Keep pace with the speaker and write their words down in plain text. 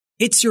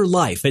It's Your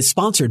Life is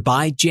sponsored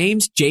by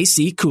James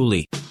J.C.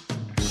 Cooley.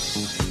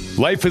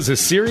 Life is a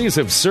series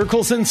of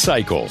circles and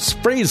cycles,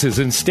 phrases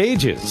and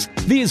stages.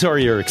 These are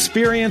your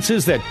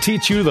experiences that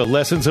teach you the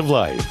lessons of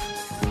life.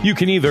 You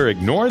can either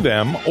ignore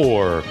them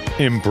or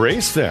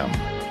embrace them.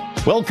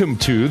 Welcome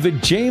to The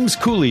James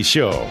Cooley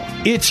Show.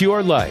 It's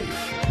Your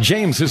Life.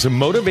 James is a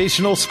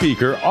motivational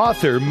speaker,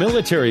 author,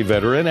 military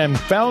veteran, and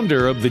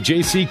founder of the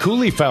J.C.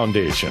 Cooley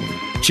Foundation.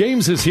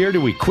 James is here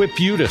to equip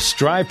you to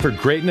strive for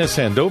greatness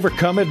and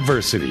overcome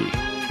adversity.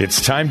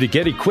 It's time to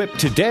get equipped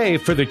today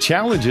for the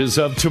challenges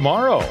of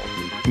tomorrow.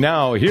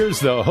 Now, here's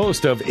the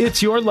host of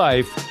It's Your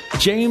Life,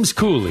 James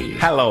Cooley.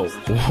 Hello.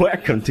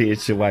 Welcome to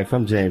It's Your Life.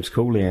 I'm James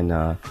Cooley,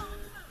 and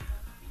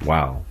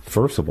wow,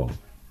 first of all,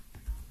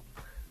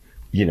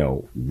 you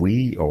know,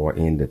 we are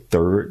in the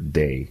third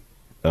day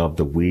of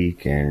the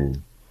week,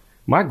 and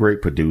my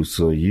great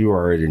producer, you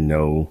already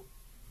know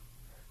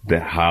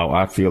that how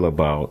I feel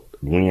about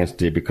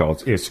Wednesday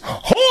because it's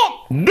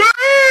Hump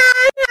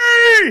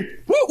Day!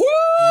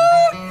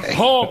 Woo-woo!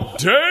 Hump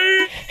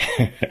Day!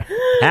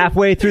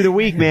 Halfway through the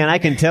week, man, I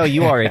can tell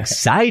you are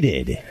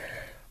excited.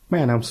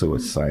 Man, I'm so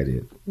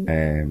excited.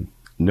 And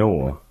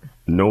Noah,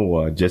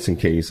 just in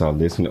case our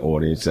listening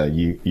audience,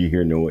 you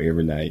hear Noah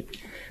every night.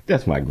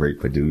 That's my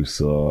great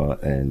producer,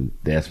 and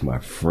that's my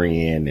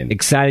friend. And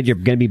excited you're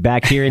going to be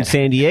back here in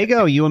San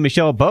Diego. You and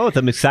Michelle both.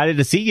 I'm excited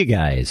to see you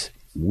guys.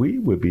 We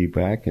will be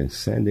back in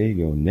San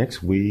Diego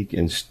next week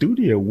in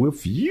studio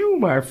with you,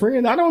 my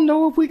friend. I don't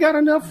know if we got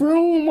enough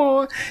room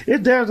or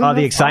if there's enough.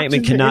 The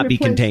excitement cannot be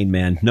contained,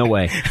 man. No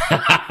way.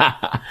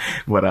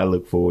 But I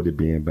look forward to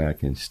being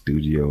back in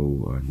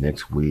studio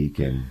next week.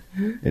 And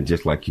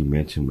just like you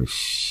mentioned,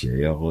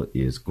 Michelle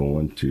is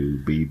going to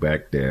be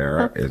back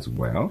there as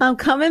well. I'm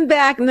coming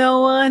back,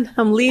 Noah.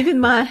 I'm leaving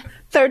my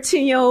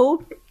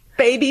 13-year-old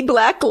baby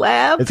black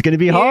lab. It's going to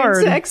be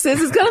hard. In Texas.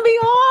 It's going to be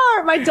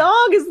hard. My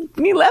dog is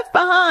being left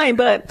behind,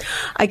 but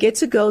I get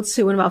to go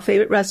to one of my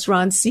favorite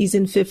restaurants,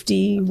 Season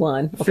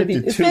 51.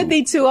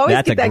 52. Always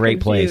That's get a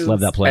great place. Love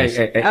that place.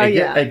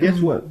 Hey, guess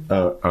what,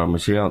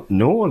 Michelle?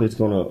 Noah is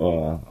going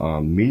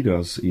to meet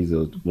us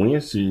either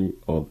Wednesday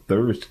or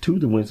Thursday,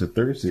 Tuesday, Wednesday,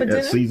 Thursday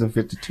at Season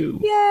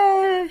 52.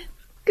 Yeah.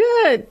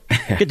 Good.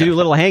 Get to do a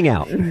little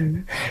hangout.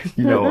 You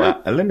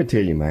know, let me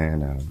tell you,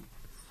 man,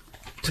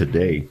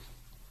 today,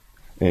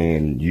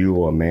 and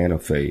you are a man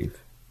of faith,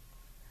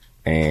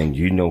 and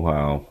you know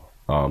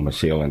how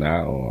Michelle and I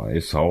are.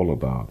 It's all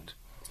about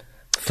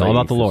faith. It's all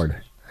about the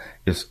Lord.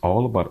 It's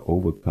all about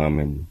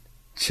overcoming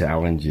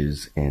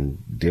challenges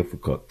and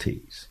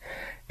difficulties.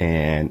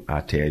 And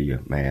I tell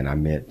you, man, I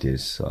met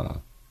this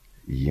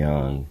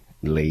young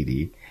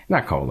lady, and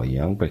I call her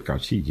young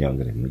because she's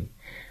younger than me,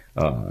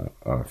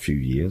 a few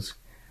years.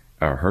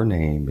 Her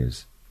name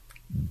is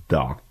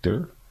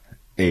Dr.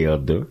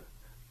 Elder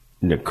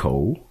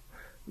Nicole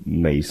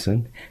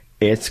Mason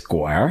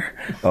Esquire,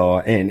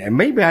 and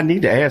maybe I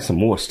need to add some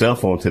more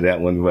stuff onto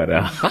that one, but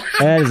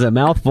that is a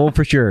mouthful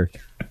for sure.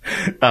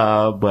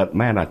 But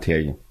man, I tell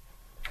you,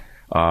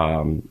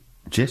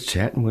 just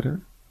chatting with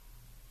her,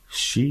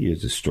 she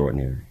is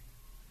extraordinary,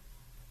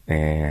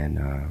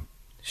 and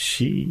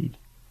she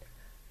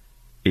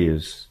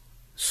is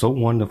so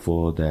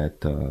wonderful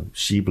that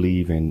she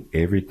believes in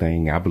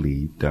everything I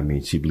believed. I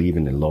mean, she believes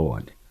in the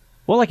Lord.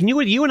 Well, like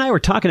you and I were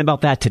talking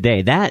about that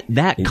today.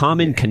 That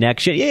common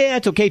connection. Yeah,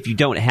 it's okay if you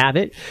don't have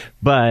it,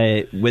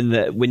 but when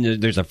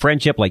there's a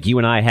friendship like you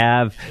and I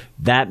have,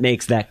 that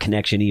makes that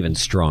connection even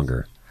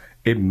stronger.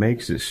 It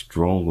makes it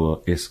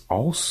stronger. It's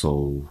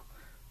also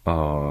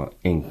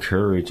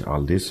encourage our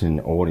listening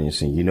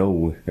audience, and you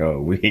know,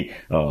 we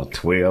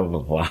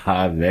 12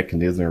 live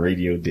mechanism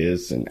radio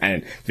discs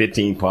and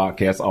 15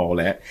 podcasts, all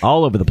that,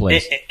 all over the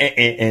place,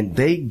 and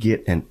they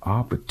get an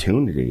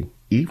opportunity,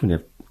 even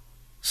if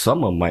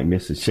some of them might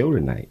miss the show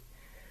tonight,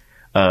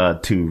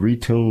 to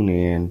retune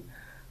in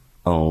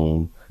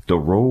on the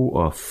role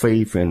of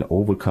faith in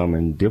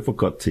overcoming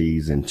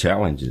difficulties and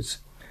challenges.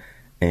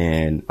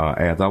 And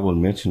as I was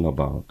mentioning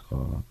about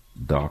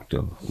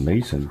Dr.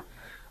 Mason,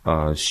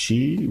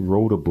 she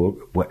wrote a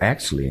book. Well,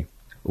 actually,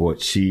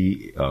 what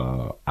she,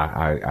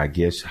 I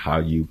guess how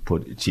you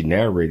put it, she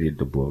narrated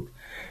the book,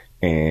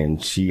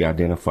 and she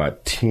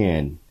identified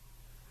 10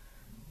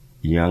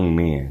 young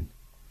men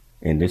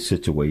in this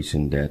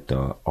situation that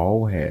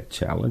all had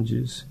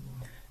challenges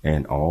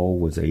and all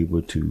was able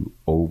to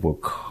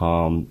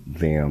overcome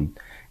them,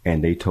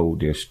 and they told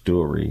their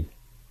story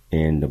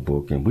in the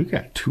book. And we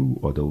got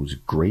 2 of those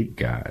great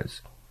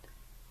guys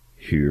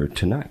here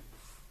tonight.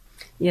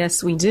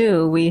 Yes, we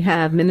do. We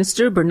have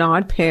Minister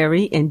Bernard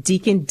Perry and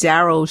Deacon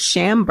Darrell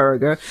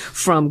Schamberger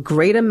from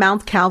Greater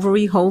Mount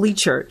Calvary Holy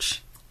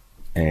Church.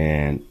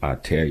 And I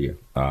tell you,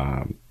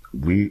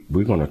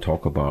 we're going to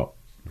talk about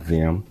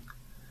them,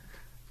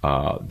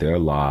 their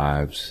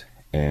lives,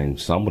 and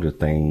some of the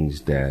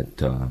things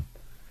that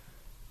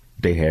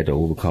they had to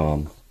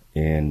overcome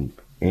in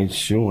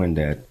ensuring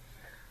that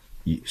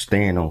you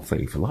stand on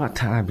faith. A lot of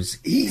times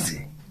it's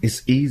easy.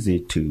 It's easy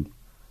to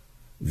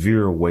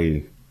veer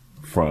away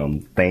from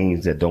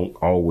things that don't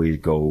always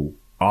go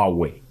our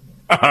way.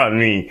 I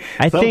mean,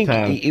 I think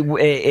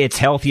it's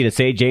healthy to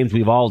say, James,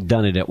 we've all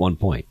done it at one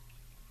point.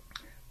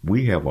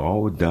 We have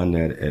all done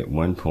that at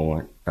one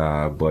point,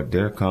 but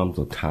there comes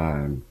a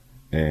time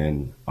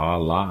in our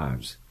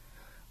lives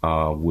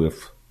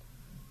with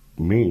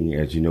me,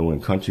 as you know, in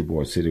Country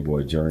Boy, City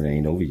Boy journey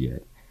ain't over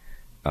yet.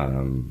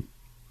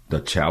 The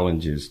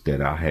challenges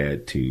that I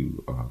had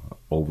to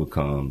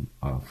overcome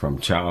from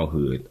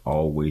childhood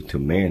all the way to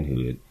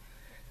manhood,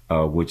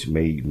 which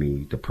made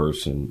me the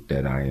person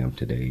that I am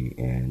today.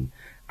 And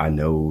I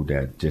know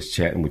that just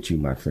chatting with you,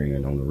 my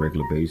friend, on a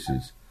regular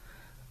basis,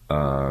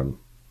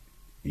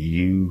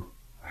 you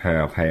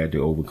have had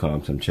to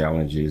overcome some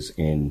challenges,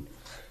 and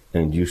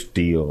you're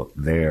still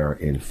there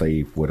in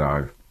faith with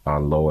our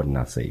Lord and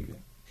our Savior.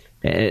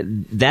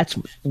 That's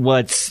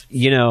what's,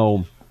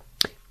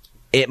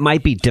 it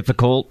might be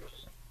difficult.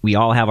 We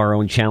all have our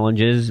own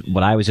challenges.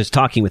 But I was just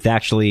talking with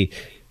actually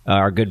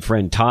our good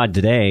friend Todd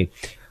today.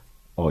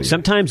 Oh, yeah.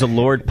 Sometimes the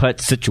Lord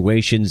puts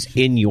situations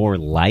in your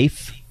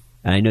life,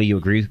 and I know you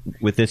agree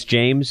with this,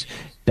 James,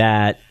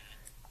 that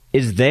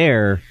is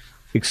there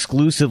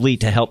exclusively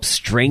to help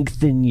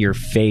strengthen your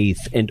faith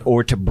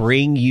or to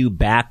bring you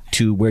back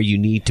to where you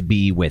need to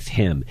be with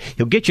Him.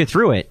 He'll get you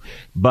through it,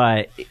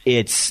 but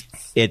it's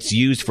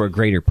used for a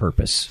greater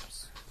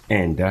purpose.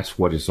 And that's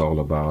what it's all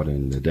about.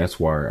 And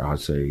that's why I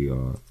say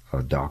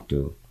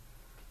Dr.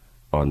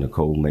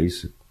 Nicole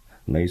Mason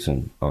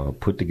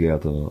put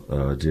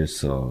together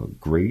just a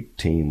great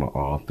team of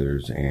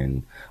authors.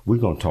 And we're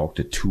going to talk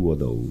to two of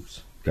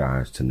those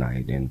guys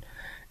tonight.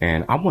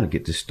 And I want to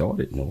get this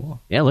started, Noah.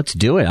 Yeah, let's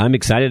do it. I'm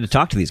excited to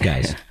talk to these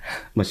guys.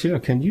 Michelle,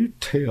 can you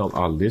tell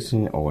our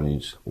listening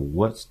audience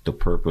what's the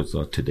purpose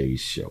of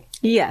today's show?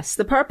 Yes,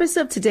 the purpose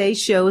of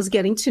today's show is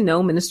getting to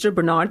know Minister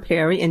Bernard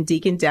Perry and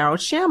Deacon Darrell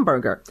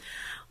Schamberger.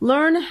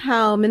 Learn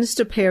how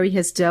Minister Perry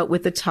has dealt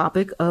with the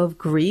topic of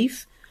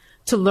grief,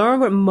 to learn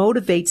what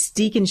motivates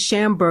Deacon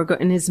Schamberger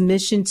in his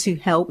mission to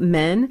help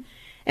men,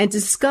 and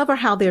discover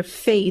how their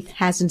faith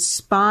has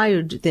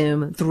inspired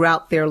them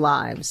throughout their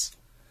lives.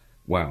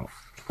 Wow.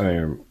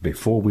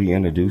 Before we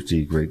introduce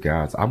these great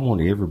guys, I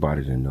want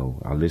everybody to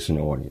know, our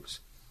listening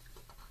audience,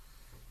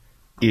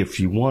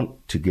 if you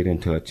want to get in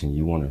touch and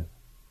you want to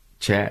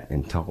chat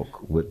and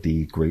talk with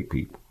these great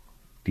people,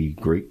 the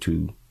great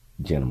two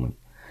gentlemen,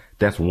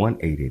 that's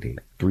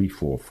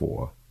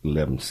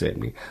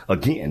 1-888-344-1170.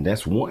 Again,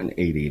 that's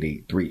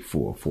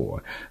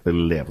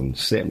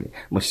 1-888-344-1170.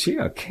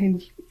 Michelle,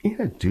 can you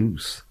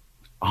introduce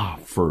our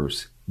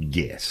first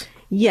guest?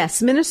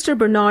 Yes, Minister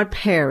Bernard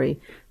Perry.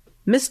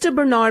 Mr.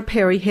 Bernard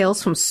Perry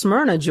hails from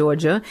Smyrna,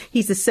 Georgia.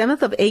 He's the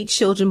seventh of 8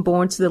 children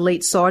born to the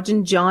late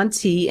Sergeant John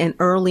T. and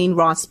Earlene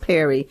Ross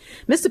Perry.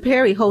 Mr.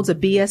 Perry holds a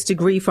B.S.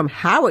 degree from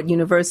Howard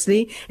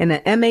University and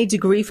an M.A.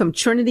 degree from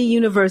Trinity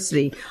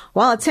University.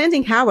 While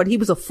attending Howard, he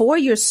was a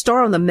 4-year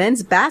star on the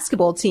men's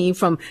basketball team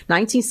from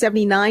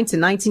 1979 to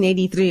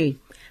 1983.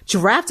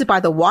 Drafted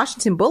by the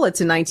Washington Bullets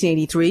in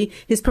 1983,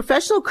 his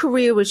professional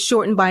career was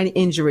shortened by an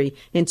injury.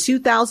 In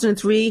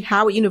 2003,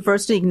 Howard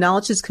University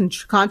acknowledged his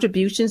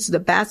contributions to the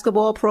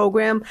basketball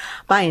program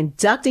by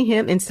inducting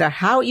him into the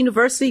Howard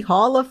University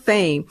Hall of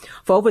Fame.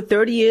 For over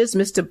 30 years,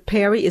 Mr.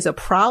 Perry is a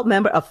proud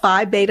member of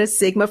Phi Beta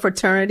Sigma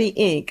Fraternity,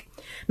 Inc.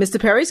 Mr.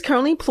 Perry is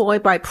currently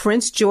employed by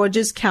Prince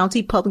George's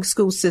County Public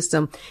School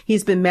System.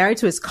 He's been married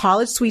to his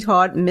college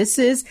sweetheart,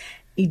 Mrs.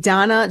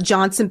 Edana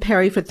Johnson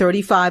Perry, for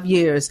 35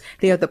 years.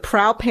 They are the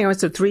proud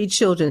parents of 3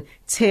 children,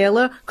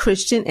 Taylor,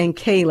 Christian, and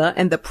Kayla,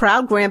 and the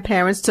proud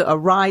grandparents to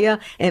Araya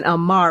and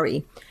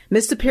Amari.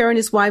 Mr. Perry and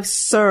his wife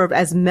serve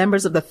as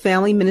members of the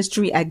family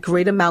ministry at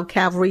Greater Mount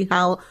Calvary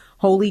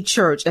Holy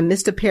Church, and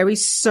Mr. Perry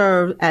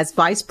served as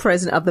vice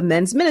president of the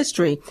men's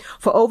ministry.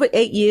 For over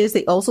 8 years,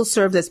 they also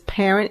served as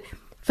parent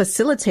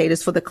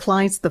facilitators for the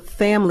clients of the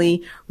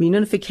Family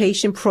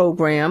Reunification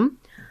Program.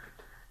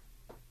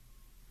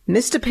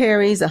 Mr.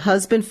 Perry is a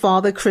husband,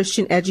 father,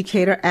 Christian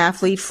educator,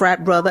 athlete,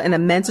 frat brother, and a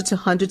mentor to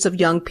hundreds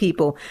of young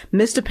people.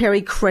 Mr. Perry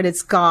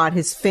credits God,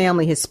 his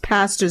family, his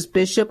pastors,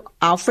 Bishop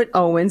Alfred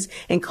Owens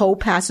and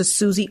co-pastor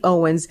Susie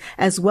Owens,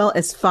 as well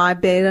as Phi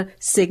Beta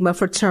Sigma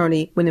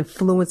fraternity when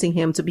influencing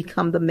him to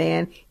become the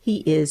man he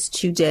is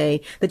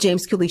today. The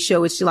James Cooley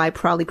Show is July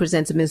proudly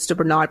presents Mr.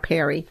 Bernard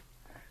Perry.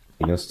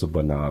 Mr.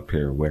 Bernard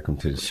Perry, welcome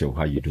to the show.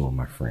 How you doing,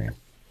 my friend?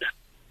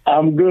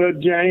 I'm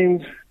good,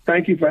 James.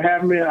 Thank you for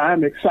having me.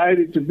 I'm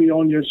excited to be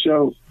on your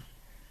show.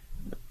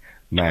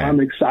 Man,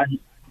 I'm excited.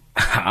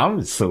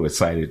 I'm so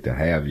excited to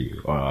have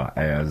you.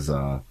 As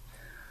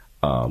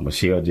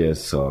Michelle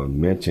just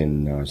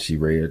mentioned, she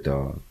read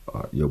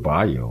your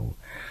bio.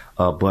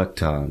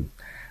 But I'm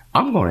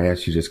going to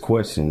ask you this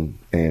question,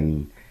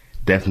 and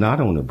that's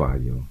not on the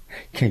bio.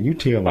 Can you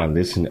tell our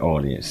listening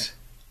audience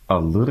a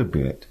little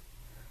bit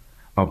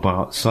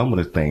about some of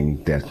the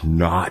things that's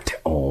not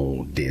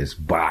on this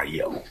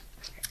bio?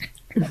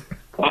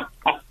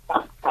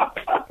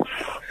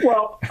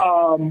 Well,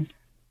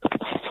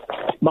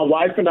 my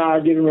wife and I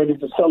are getting ready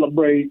to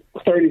celebrate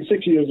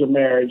 36 years of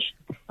marriage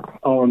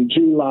on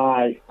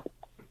July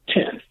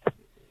 10th.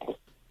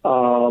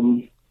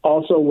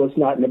 Also, what's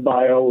not in the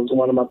bio is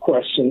one of my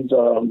questions.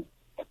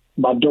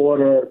 My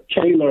daughter,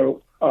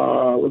 Kayla,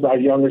 was our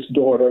youngest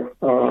daughter.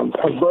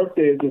 Her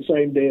birthday is the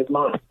same day as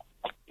mine.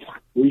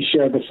 We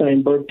share the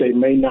same birthday,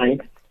 May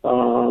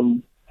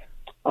 9th.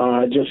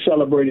 Just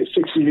celebrated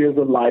 60 years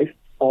of life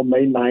on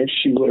May 9th.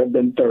 She would have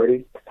been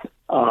 30.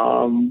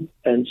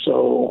 And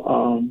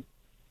so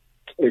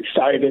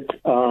excited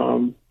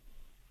to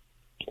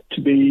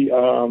be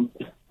on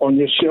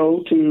your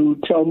show to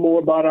tell more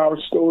about our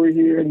story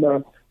here in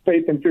the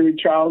Faith and Fury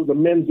Trials, the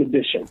men's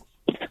edition.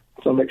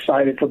 So I'm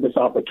excited for this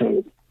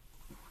opportunity.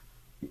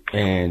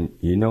 And,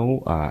 you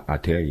know, I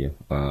tell you,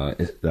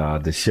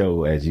 the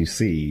show, as you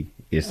see,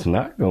 it's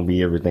not going to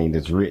be everything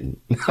that's written.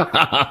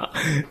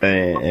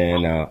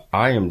 and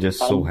I am just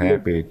so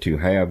happy to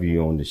have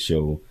you on the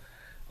show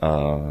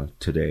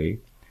today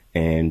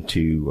and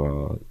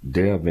to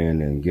delve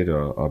in and get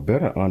a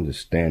better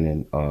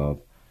understanding of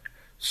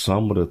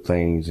some of the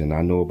things. And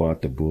I know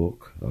about the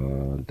book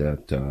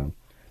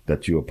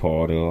that you're a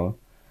part of.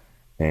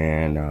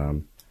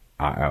 And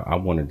I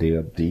want to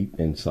delve deep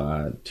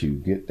inside to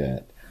get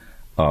that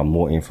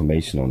more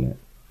information on that.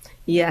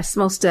 Yes,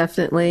 most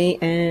definitely.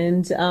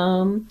 And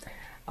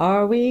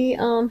are we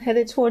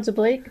headed towards a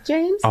break,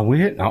 James? Are we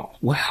heading? Oh,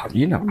 wow,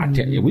 you know, I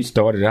tell you, we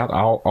started out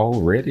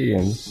already,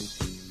 and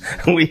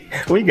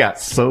we got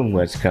so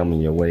much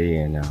coming your way.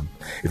 And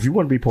if you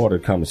want to be part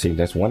of the conversation,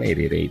 that's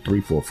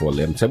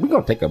 1-888-344-11. So we're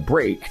going to take a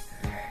break,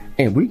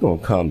 and we're going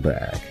to come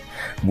back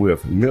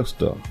with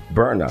Mr.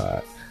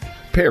 Bernard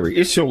Perry.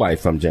 It's Your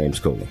Life. I'm James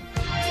Cooley.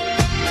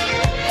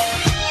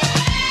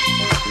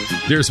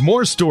 There's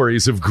more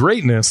stories of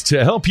greatness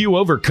to help you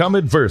overcome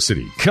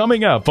adversity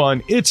coming up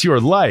on It's Your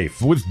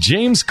Life with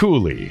James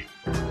Cooley.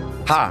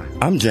 Hi,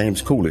 I'm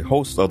James Cooley,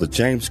 host of the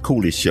James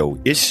Cooley Show,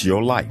 It's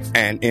Your Life.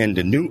 And in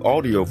the new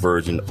audio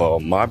version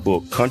of my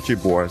book, Country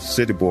Boy,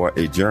 City Boy,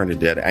 A Journey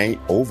That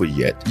Ain't Over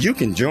Yet, you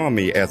can join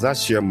me as I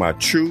share my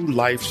true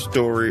life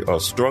story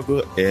of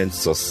struggle and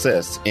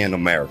success in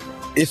America.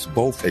 It's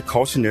both a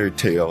cautionary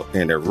tale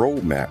and a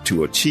roadmap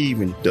to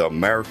achieving the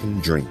American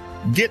dream.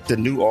 Get the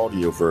new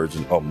audio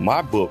version of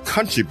my book,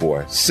 Country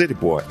Boy, City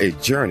Boy, A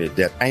Journey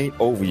That Ain't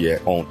Over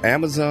Yet on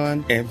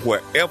Amazon and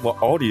wherever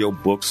audio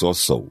books are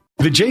sold.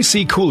 The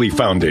J.C. Cooley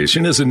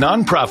Foundation is a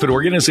nonprofit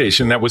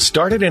organization that was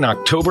started in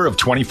October of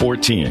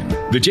 2014.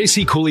 The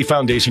J.C. Cooley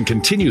Foundation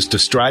continues to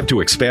strive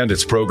to expand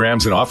its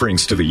programs and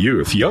offerings to the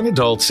youth, young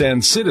adults,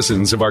 and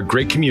citizens of our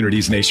great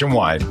communities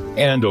nationwide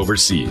and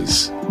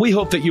overseas. We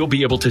hope that you'll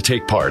be able to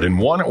take part in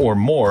one or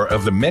more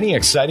of the many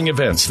exciting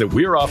events that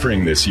we're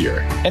offering this year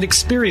and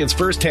experience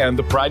firsthand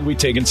the pride we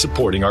take in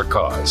supporting our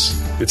cause.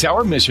 It's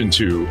our mission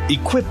to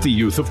equip the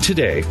youth of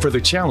today for the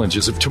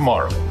challenges of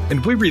tomorrow,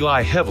 and we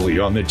rely heavily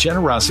on the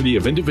generosity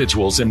of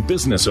individuals and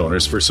business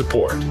owners for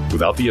support.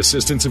 Without the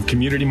assistance of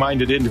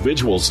community-minded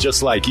individuals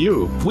just like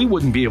you, we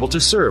wouldn't be able to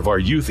serve our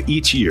youth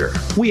each year.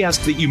 We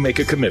ask that you make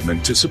a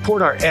commitment to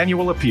support our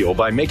annual appeal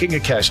by making a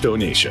cash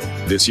donation.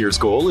 This year's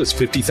goal is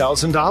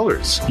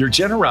 $50,000. Your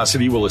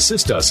generosity will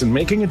assist us in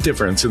making a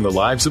difference in the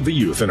lives of the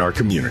youth in our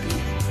community.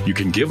 You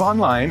can give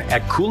online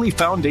at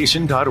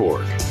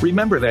CooleyFoundation.org.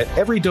 Remember that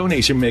every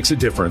donation makes a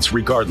difference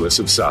regardless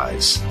of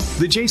size.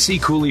 The J.C.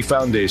 Cooley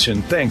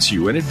Foundation thanks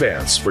you in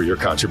advance for your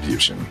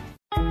contribution.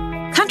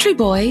 Country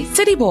Boy,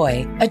 City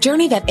Boy, A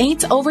Journey That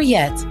Ain't Over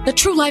Yet, the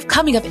true life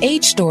coming of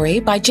age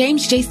story by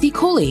James J.C.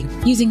 Cooley.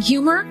 Using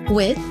humor,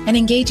 wit, and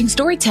engaging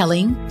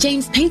storytelling,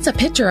 James paints a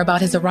picture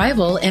about his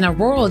arrival in a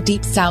rural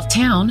deep south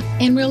town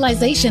and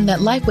realization that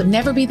life would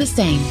never be the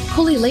same.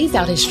 Cooley lays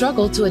out his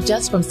struggle to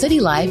adjust from city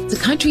life to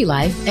country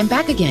life and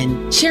back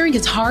again, sharing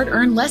his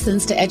hard-earned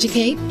lessons to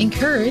educate,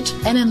 encourage,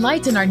 and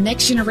enlighten our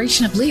next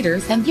generation of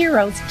leaders and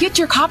heroes. Get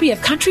your copy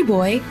of Country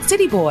Boy,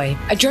 City Boy,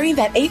 A Journey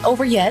That Ain't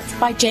Over Yet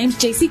by James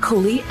J.C.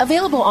 Cooley,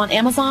 available on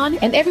Amazon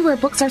and everywhere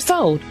books are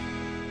sold.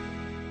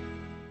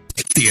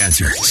 The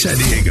Answer San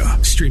Diego,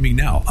 streaming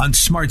now on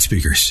smart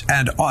speakers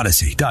and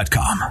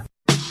Odyssey.com.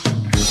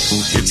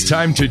 It's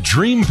time to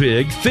dream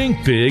big,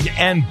 think big,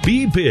 and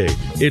be big.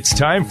 It's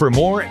time for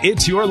more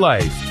It's Your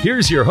Life.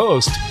 Here's your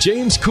host,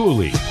 James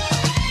Cooley.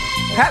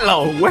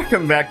 Hello,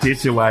 welcome back to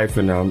It's Your Life,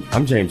 and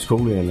I'm James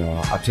Cooley, and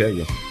I tell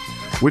you,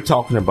 we're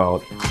talking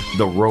about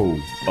the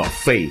road of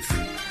faith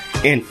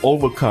in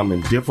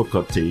overcoming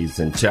difficulties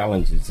and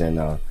challenges,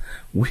 and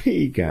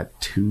we got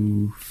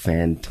two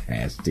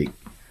fantastic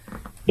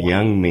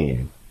young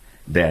men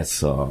that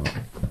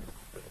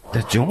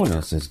join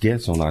us as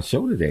guests on our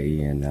show today,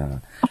 and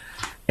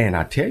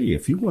I tell you,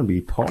 if you want to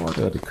be part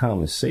of the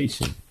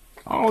conversation,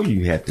 all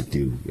you have to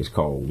do is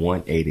call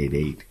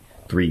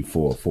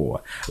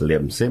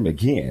 1-888-344-1170.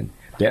 Again,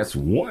 that's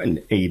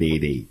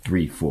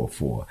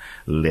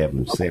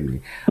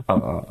 1-888-344-1170.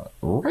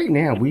 Right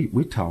now,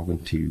 we're talking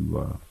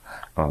to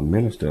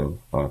Minister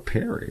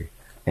Perry,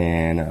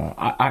 and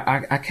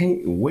I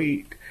can't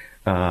wait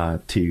for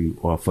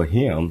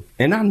him.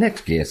 And our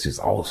next guest is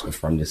also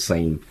from the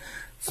same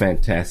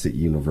fantastic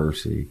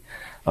university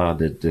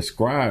that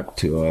described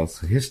to us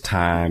his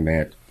time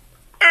at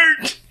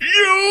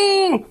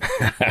HU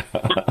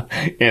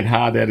and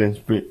how that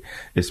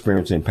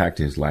experience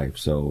impacted his life.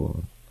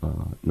 So,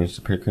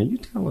 Mr. Perry, can you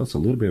tell us a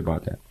little bit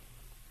about that?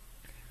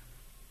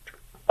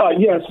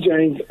 Yes,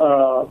 James.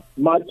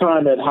 My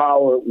time at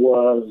Howard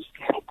was,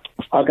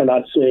 how can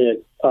I say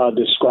it,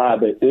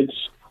 describe it?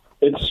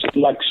 It's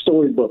like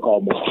storybook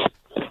almost.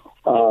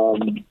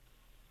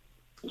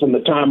 From the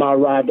time I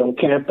arrived on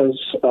campus,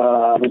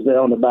 I was there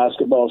on a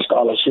basketball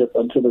scholarship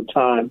until the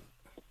time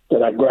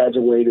that I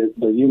graduated.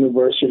 The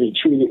university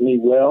treated me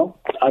well.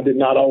 I did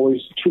not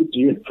always treat the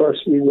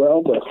university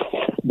well, but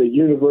the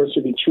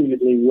university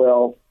treated me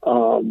well.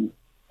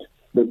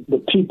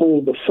 The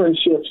people, the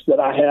friendships that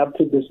I have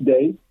to this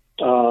day,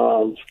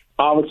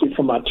 obviously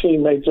from my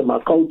teammates and my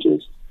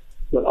coaches,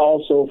 but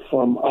also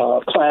from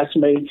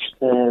classmates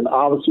and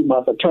obviously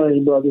my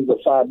fraternity brothers of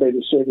Phi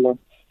Beta Sigma.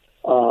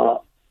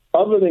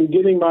 Other than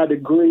getting my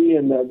degree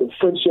and the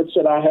friendships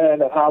that I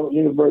had at Howard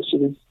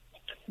University,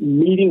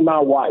 meeting my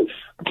wife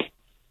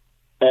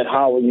at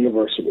Howard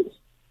University.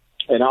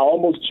 And I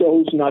almost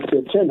chose not to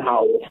attend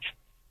Howard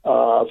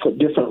for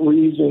different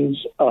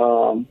reasons,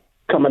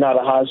 coming out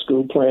of high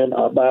school playing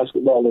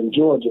basketball in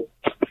Georgia.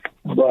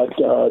 But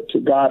to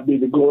God be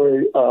the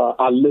glory,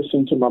 I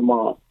listened to my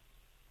mom.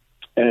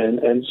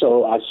 And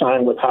so I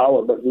signed with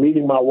Howard. But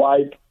meeting my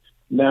wife,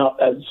 now,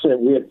 as I said,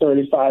 we're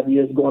 35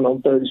 years, going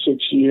on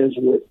 36 years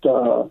with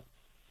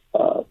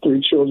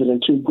 3 children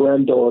and 2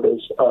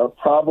 granddaughters.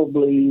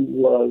 Probably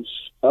was,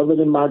 other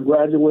than my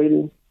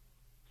graduating,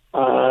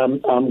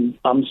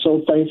 I'm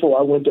so thankful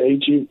I went to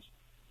HU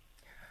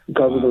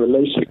because of the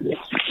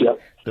relationships. Yep.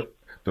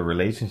 The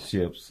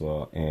relationships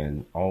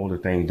and all the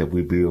things that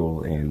we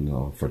build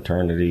in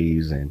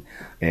fraternities and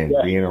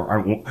being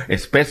around,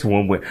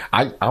 especially when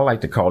I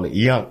like to call it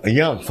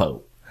young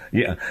folk.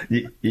 Yeah,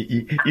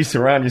 you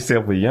surround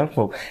yourself with young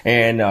folk,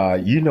 and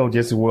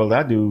just as well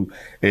as I do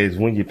is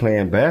when you're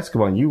playing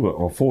basketball and you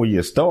are a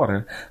 4-year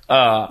starter.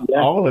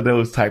 All of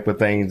those type of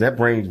things that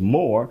brings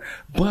more.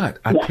 But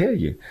I tell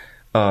you,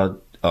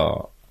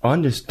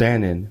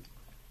 understanding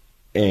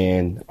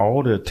and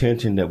all the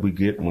attention that we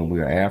get when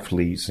we're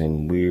athletes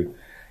and we're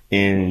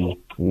in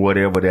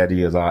whatever that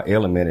is our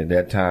element at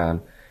that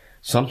time,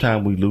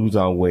 sometimes we lose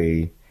our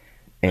way.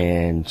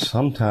 And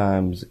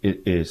sometimes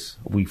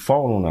we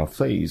fall on our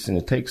face, and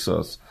it takes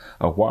us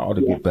a while to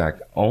get back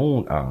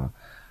on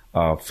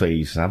our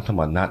face. And I'm talking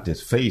about not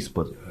just face,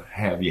 but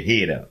have your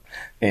head up.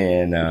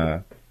 And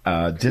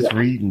just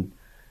reading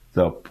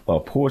the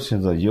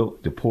portion of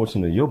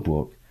your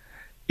book,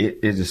 it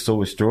is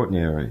so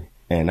extraordinary.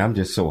 And I'm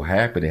just so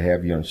happy to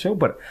have you on the show.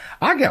 But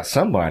I got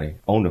somebody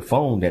on the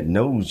phone that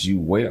knows you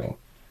well.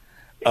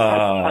 We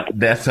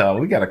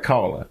got a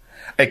caller.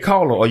 Hey,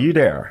 caller, are you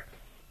there?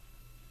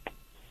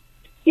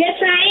 Yes,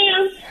 I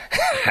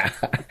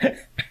am.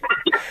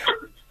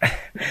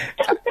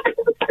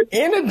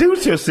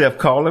 Introduce yourself,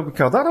 caller,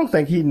 because I don't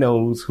think he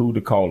knows who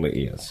the caller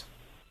is.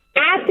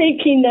 I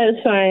think he knows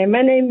who I am.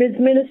 My name is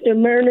Minister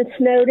Myrna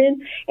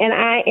Snowden, and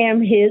I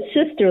am his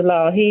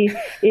sister-in-law. He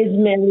is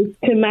married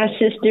to my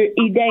sister,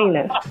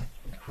 Edana.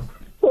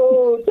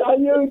 Oh, how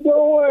you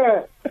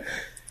doing?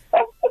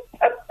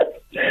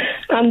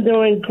 I'm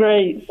doing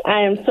great.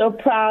 I am so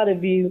proud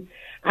of you.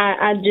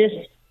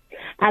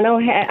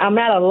 I'm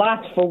at a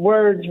loss for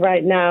words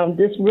right now.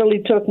 This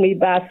really took me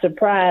by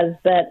surprise,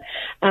 but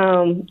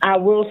I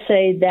will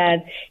say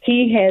that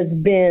he has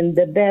been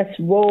the best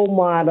role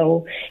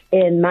model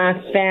in my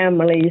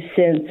family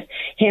since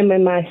him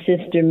and my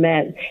sister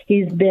met.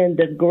 He's been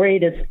the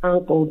greatest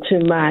uncle to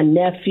my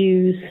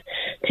nephews,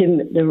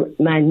 to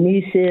my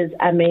nieces.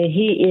 I mean,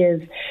 he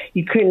is,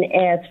 you couldn't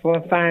ask for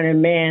a finer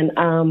man.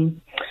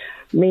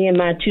 Me and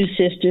my 2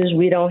 sisters,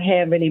 we don't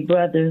have any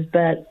brothers,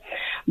 but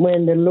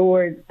when the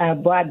Lord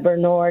brought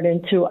Bernard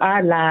into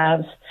our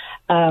lives,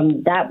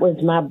 that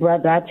was my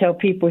brother. I tell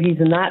people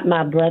he's not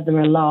my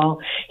brother-in-law.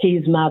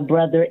 He's my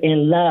brother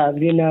in love,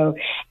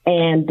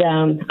 and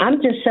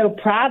I'm just so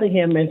proud of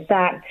him. In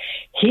fact,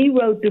 he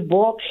wrote the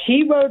book.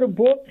 He wrote a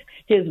book.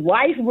 His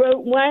wife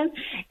wrote one,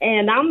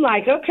 and I'm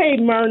like, okay,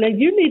 Myrna,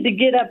 you need to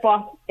get up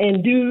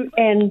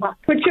and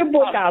put your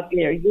book out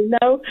there,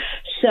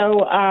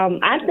 So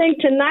I think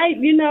tonight,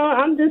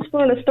 I'm just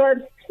going to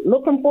start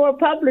looking for a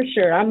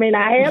publisher. I mean,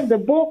 I have the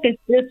book.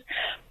 It's just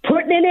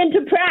putting it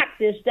into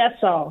practice.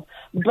 That's all.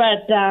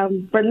 But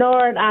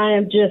Bernard, I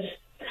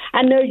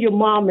know your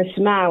mom is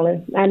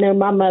smiling. I know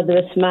my mother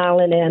is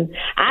smiling, and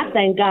I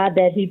thank God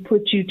that he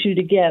put you 2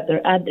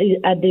 together. I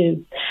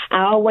do.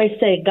 I always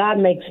say God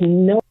makes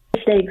no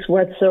mistakes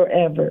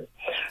whatsoever.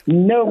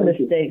 No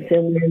mistakes.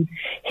 And when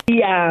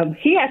he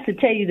has to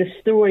tell you the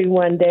story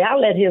one day. I'll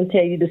let him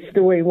tell you the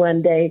story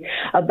one day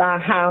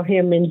about how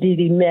him and Dee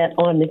Dee met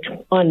on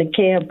the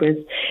campus.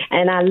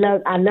 And I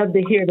love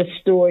to hear the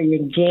story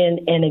again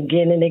and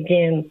again and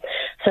again.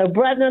 So,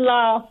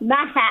 brother-in-law,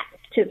 my hat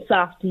tips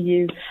off to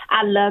you.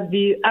 I love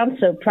you. I'm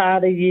so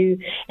proud of you.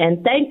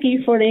 And thank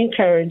you for the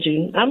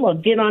encouraging. I'm going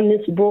to get on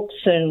this book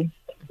soon.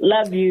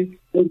 Love you.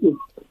 Thank you.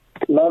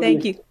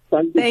 Thank you.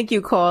 Thank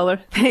you,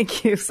 caller.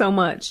 Thank you so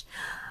much.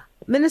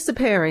 Minister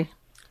Perry,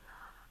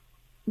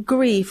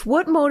 grief,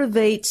 what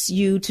motivates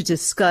you to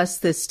discuss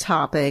this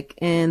topic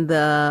and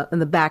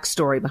the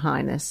backstory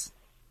behind this?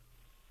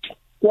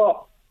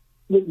 Well,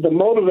 the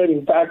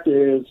motivating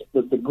factor is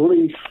that the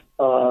grief.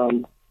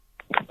 When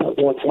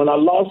I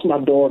lost my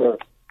daughter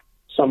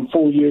some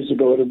 4 years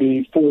ago, it'll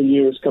be 4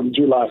 years come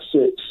July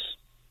 6th.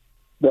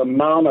 The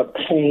amount of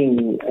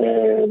pain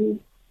and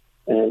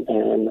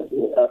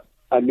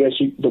I guess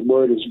the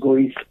word is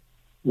grief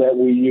that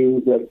we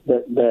use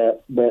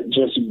that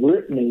just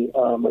gripped me,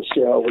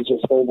 Michelle, was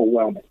just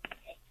overwhelming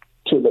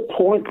to the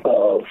point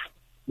of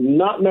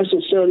not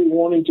necessarily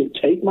wanting to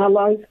take my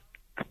life,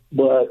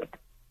 but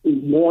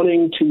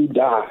wanting to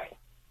die.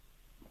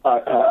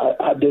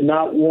 I did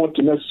not want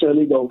to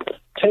necessarily go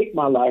take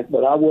my life,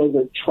 but I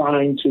wasn't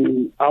trying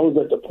to. I was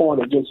at the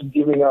point of just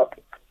giving up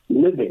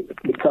living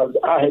because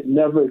I had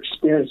never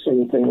experienced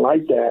anything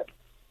like that.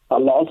 I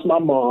lost my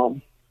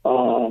mom,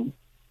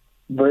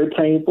 very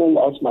painful,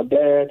 lost my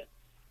dad,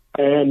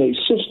 and a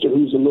sister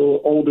who's a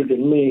little older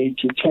than me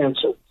to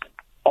cancer.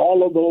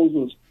 All of those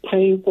was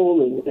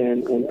painful,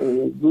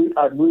 and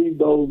I grieved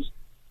those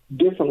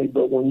differently.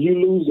 But when you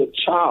lose a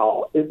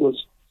child, it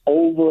was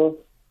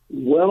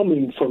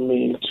overwhelming for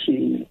me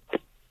to,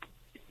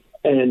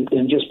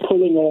 and just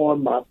pulling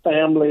on my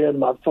family and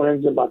my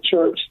friends and my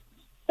church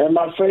and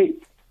my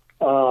faith,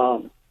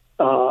 my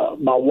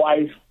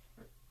wife,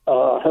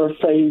 her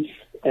faith,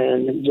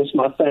 and just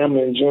my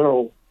family in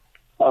general.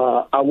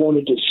 I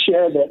wanted to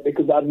share that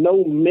because I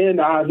know men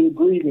out here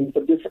grieving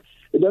for different.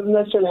 It doesn't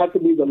necessarily have to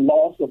be the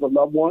loss of a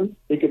loved one.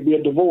 It could be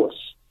a divorce.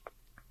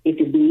 It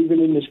could be, even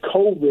in this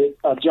COVID,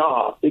 a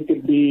job. It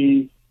could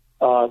be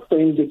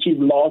things that you've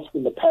lost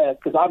in the past.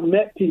 Because I've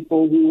met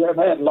people who have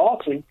had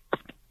losses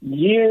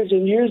years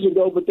and years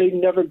ago, but they've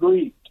never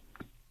grieved.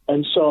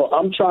 And so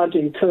I'm trying to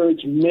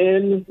encourage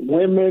men,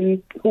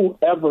 women,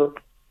 whoever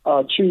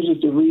chooses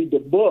to read the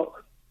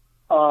book,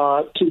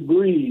 to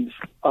grieve,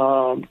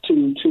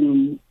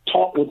 to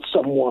talk with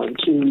someone,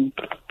 to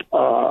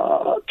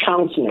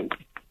counseling.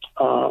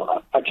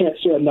 I can't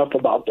say enough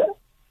about that.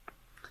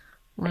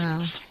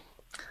 Wow.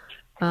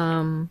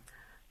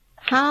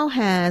 How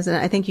has, and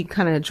I think you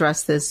kind of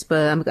addressed this,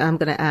 but I'm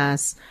going to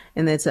ask,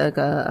 and it's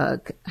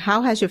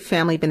how has your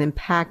family been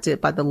impacted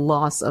by the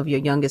loss of your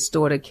youngest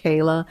daughter,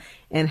 Kayla,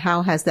 and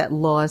how has that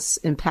loss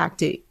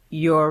impacted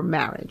your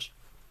marriage?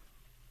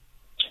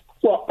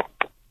 Well,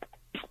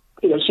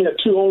 she had she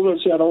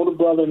had an older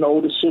brother and an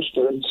older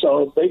sister, and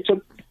so they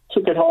took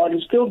it hard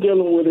and still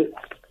dealing with it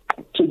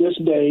to this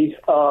day,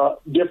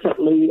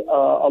 differently,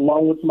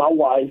 along with my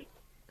wife.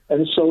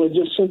 And so it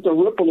just sent a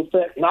ripple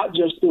effect, not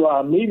just through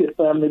our immediate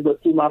family,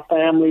 but through my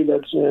family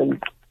that's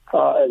in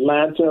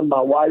Atlanta,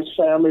 my wife's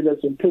family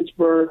that's in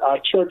Pittsburgh, our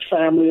church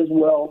family as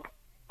well,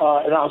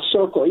 and our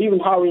circle, even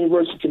Howard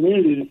University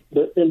community,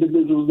 the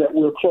individuals that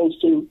we're close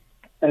to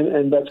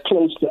and that's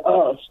close to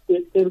us.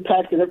 It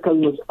impacted it because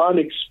it was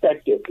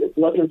unexpected. It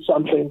wasn't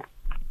something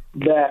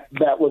that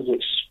was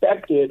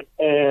expected.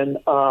 And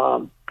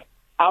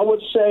I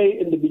would say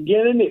in the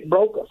beginning, it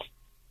broke us.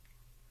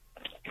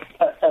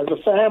 As a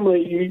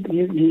family,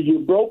 you're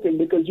broken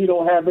because you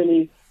don't have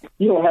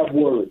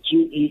words.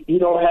 You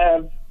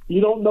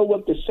don't know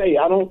what to say.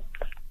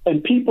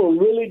 And people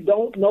really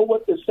don't know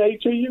what to say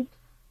to you,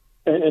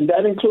 and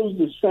that includes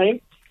the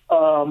saints.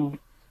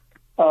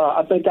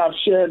 I think I've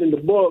shared in the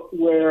book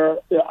where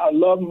I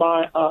love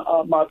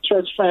my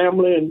church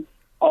family and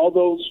all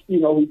those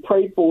who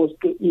pray for us.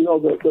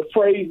 The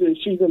phrase is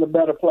she's in a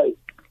better place.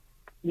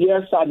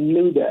 Yes, I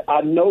knew that.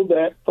 I know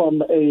that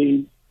from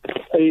a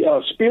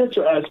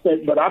spiritual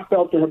aspect, but I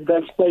felt that her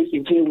best place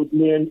is here with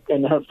me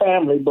and her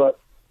family. But,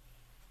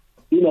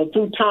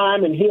 through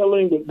time and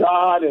healing with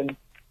God, and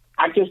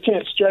I just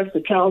can't stress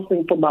the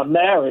counseling for my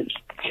marriage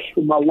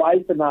with my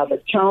wife and I.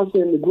 The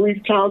counseling, the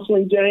grief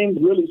counseling, James,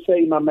 really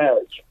saved my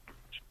marriage.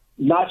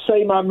 Not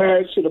saved my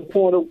marriage to the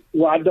point of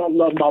where I don't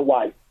love my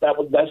wife.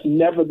 That's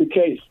never the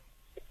case.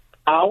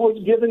 I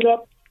was giving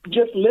up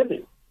just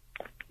living.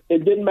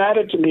 It didn't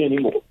matter to me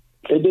anymore.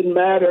 It didn't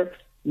matter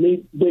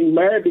me being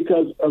married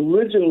because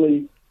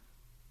originally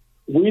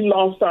we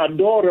lost our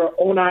daughter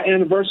on our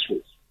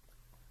anniversaries.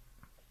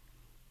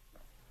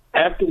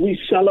 After we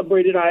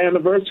celebrated our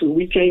anniversary,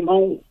 we came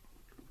home.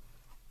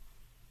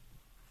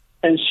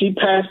 And she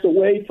passed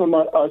away from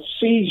a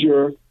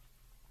seizure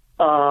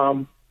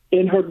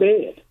in her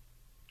bed.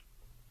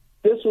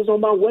 This was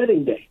on my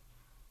wedding day.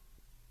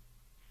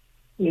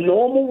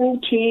 Normal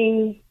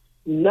routine,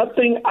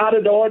 nothing out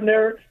of the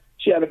ordinary.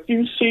 She had a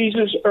few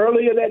seizures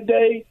earlier that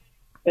day.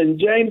 And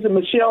James and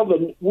Michelle,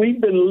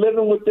 we've been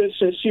living with this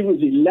since she was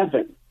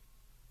 11.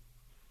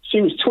 She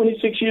was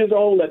 26 years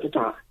old at the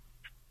time.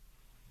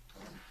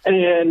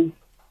 And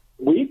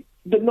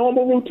the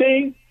normal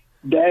routine,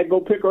 Dad go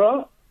pick her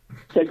up,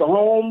 take her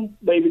home,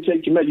 baby,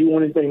 take you, you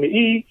want anything to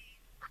eat,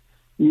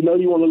 you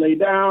want to lay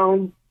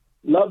down,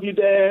 love you,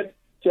 Dad,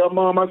 tell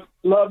Mom I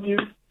love you,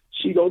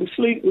 she go to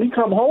sleep. We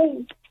come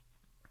home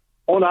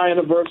on our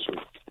anniversary.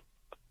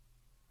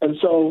 And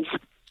so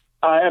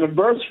our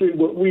anniversary,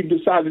 what we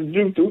decided to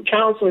do through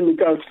counseling,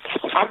 because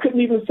I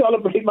couldn't even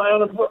celebrate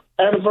my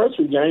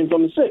anniversary, James,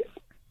 on the 6th.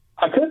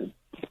 I couldn't.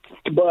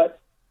 But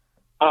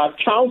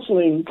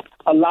counseling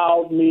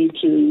allowed me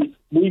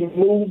we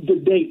moved the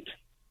date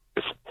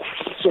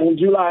So on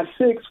July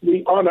 6th,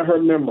 we honor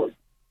her memory.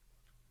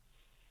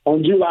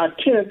 On July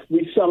 10th,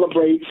 we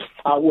celebrate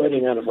our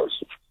wedding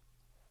anniversary.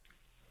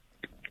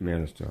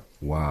 Minister,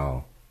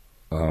 wow.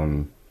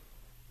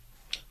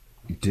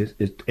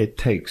 It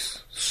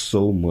takes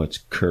so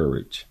much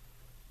courage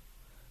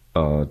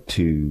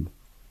to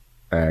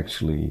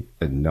actually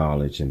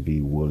acknowledge and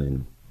be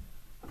willing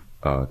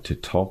to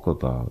talk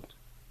about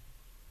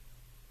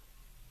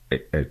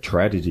a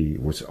tragedy,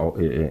 which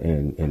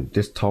and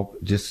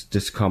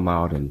just come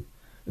out and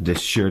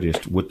just share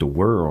this with the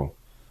world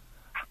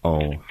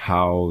on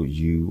how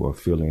you are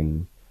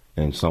feeling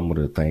and some of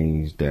the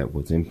things that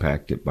was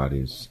impacted by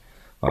this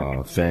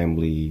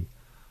family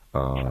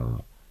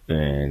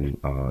and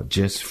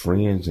just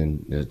friends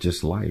and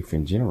just life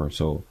in general.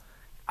 So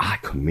I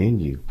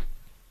commend you.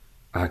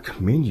 I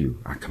commend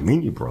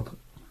you, brother.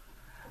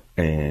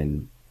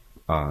 And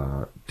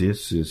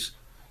this is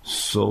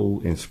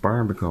so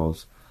inspiring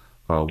because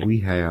we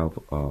have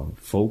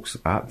folks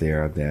out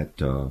there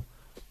that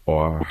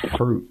are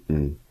hurt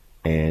and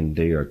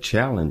they are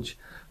challenged.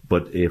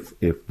 But if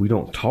we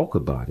don't talk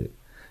about it,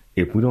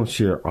 if we don't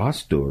share our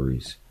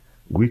stories,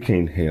 we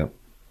can't help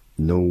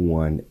no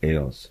one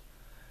else.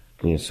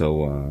 And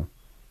so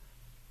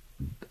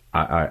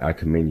I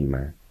commend you,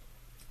 man.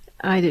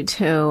 I do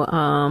too.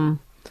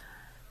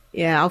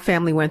 Yeah, our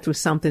family went through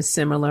something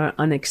similar,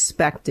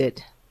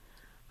 unexpected.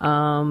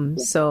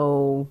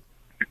 So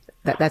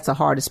that's the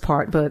hardest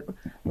part. But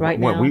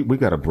now, we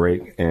got a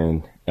break,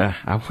 and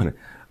I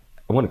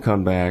want to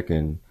come back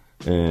and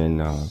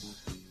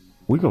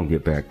we're gonna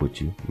get back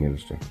with you,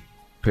 Minister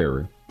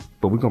Perry.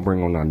 But we're gonna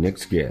bring on our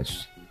next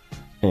guest,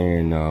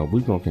 and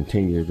we're gonna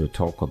continue to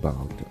talk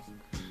about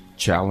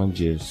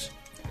challenges.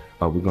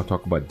 We're gonna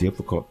talk about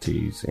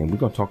difficulties, and we're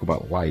gonna talk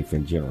about life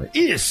in general.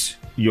 It's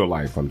your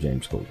life. I'm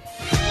James Cooley.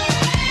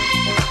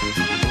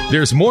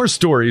 There's more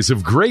stories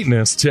of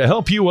greatness to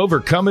help you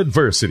overcome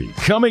adversity.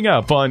 Coming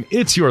up on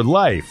It's Your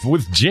Life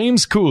with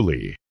James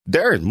Cooley.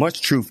 There is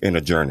much truth in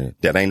a journey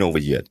that ain't over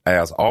yet,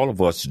 as all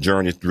of us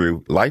journey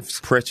through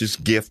life's precious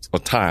gifts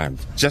of time,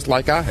 just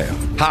like I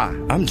have. Hi,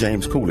 I'm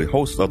James Cooley,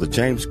 host of the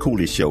James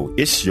Cooley Show,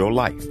 It's Your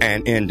Life.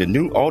 And in the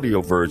new audio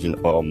version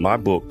of my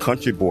book,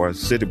 Country Boy,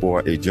 City Boy,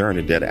 A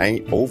Journey That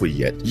Ain't Over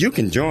Yet, you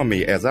can join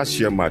me as I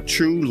share my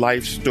true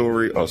life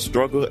story of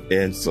struggle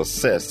and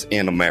success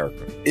in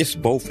America. It's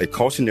both a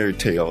cautionary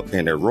tale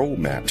and a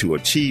roadmap to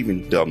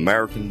achieving the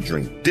American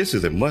dream. This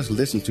is a must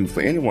listen to for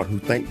anyone who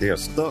thinks they are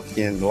stuck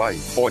in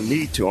life or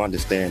need to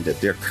understand that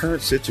their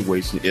current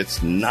situation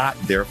is not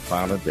their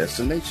final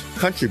destination.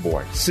 Country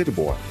Boy, City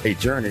Boy, A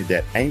Journey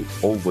That Ain't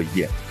Over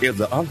Yet is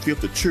the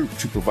unfiltered truth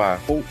to provide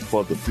hope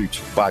for the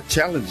future by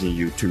challenging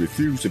you to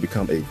refuse to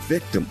become a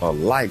victim of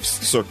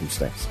life's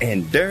circumstance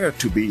and dare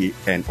to be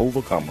an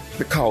overcomer,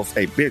 because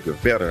a bigger,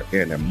 better,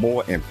 and a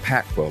more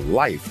impactful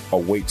life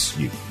awaits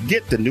you.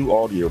 Get the new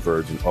audio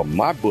version of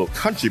my book,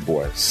 Country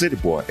Boy, City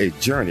Boy, A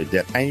Journey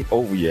That Ain't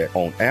Over Yet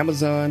on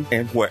Amazon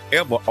and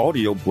wherever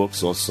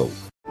audiobooks are sold.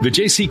 The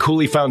J.C.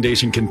 Cooley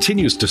Foundation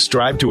continues to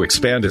strive to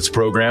expand its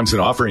programs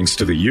and offerings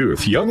to the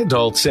youth, young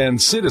adults,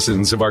 and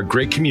citizens of our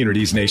great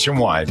communities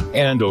nationwide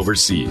and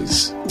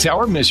overseas. It's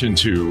our mission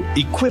to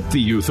equip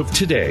the youth of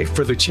today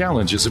for the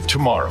challenges of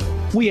tomorrow.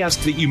 We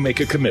ask that you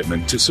make a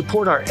commitment to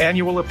support our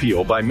annual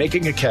appeal by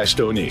making a cash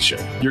donation.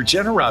 Your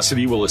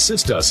generosity will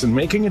assist us in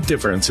making a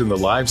difference in the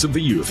lives of the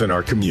youth in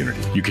our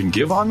community. You can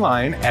give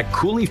online at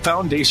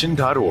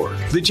CooleyFoundation.org.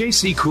 The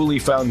J.C. Cooley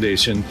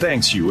Foundation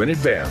thanks you in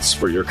advance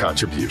for your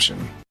contribution.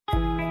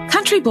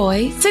 Country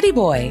Boy, City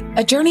Boy,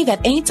 A Journey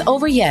That Ain't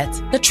Over Yet,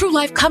 the true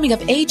life coming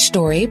of age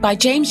story by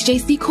James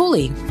J.C.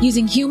 Cooley.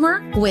 Using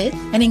humor, wit,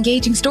 and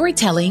engaging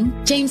storytelling,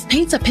 James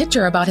paints a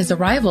picture about his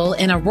arrival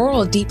in a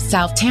rural deep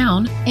South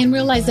town and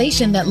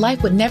realization that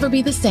life would never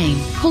be the same.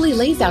 Cooley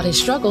lays out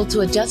his struggle to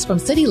adjust from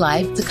city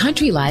life to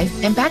country life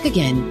and back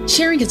again,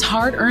 sharing his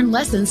hard-earned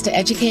lessons to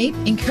educate,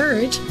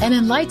 encourage, and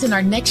enlighten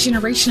our next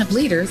generation of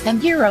leaders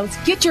and heroes.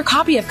 Get your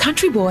copy of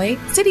Country Boy,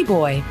 City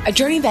Boy, A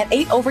Journey That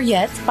Ain't Over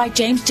Yet by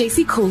James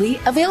J.C. Cooley,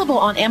 available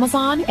on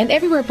Amazon and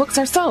everywhere books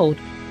are sold.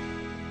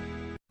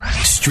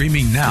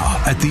 Streaming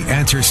now at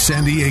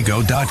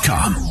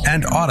theanswersandiego.com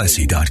and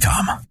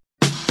Odyssey.com.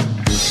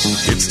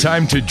 It's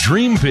time to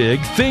dream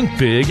big, think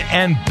big,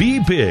 and be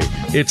big.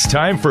 It's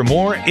time for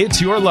more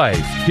It's Your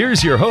Life.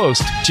 Here's your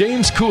host,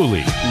 James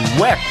Cooley.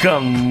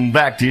 Welcome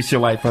back to It's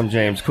Your Life. I'm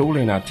James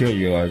Cooley, and I tell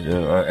you,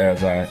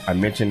 as I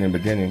mentioned in the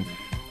beginning,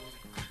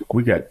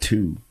 we got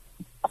two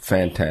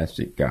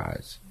fantastic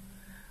guys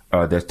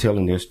that's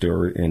telling their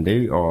story, and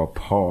they are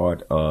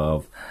part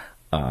of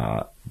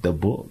the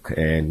book,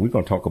 and we're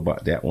going to talk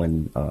about that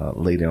one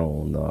later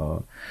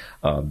on.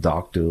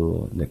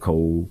 Dr.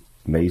 Nicole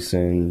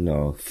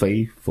Mason,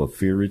 Faith for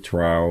Fiery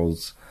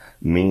Trials,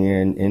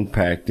 Men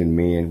Impacting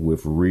Men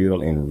with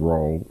Real and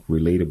Raw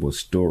Relatable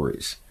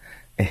Stories.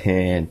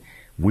 And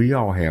we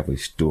all have a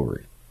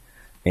story,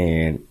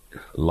 and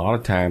a lot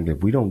of times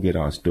if we don't get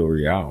our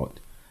story out,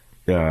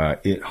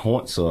 it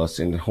haunts us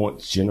and it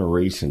haunts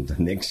generations,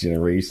 the next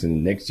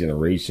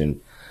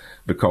generation,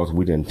 because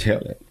we didn't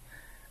tell it.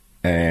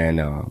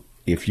 And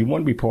if you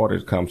want to be part of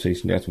the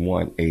conversation, that's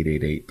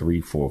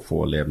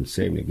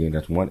 1-888-344-1170. Again,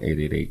 that's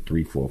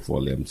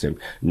 1-888-344-1170.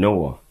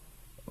 Noah,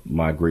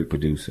 my great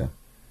producer.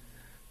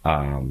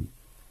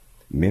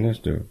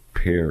 Minister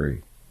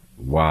Perry,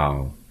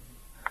 wow.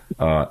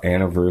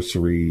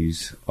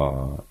 Anniversaries,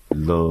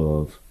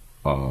 love,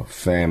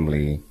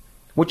 family.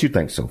 What you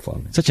think so far?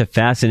 Such a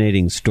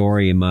fascinating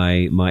story, and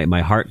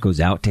my heart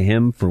goes out to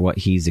him for what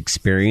he's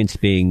experienced.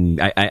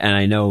 And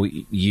I know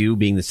you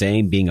being the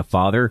same, being a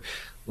father.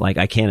 Like,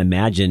 I can't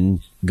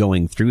imagine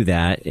going through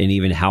that, and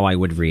even how I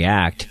would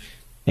react.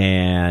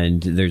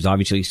 And there's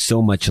obviously so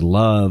much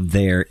love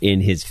there in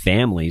his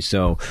family.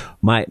 So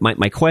my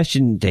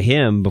question to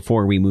him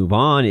before we move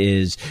on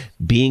is,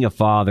 being a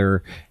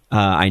father,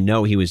 I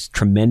know he was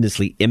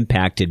tremendously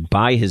impacted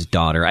by his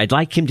daughter. I'd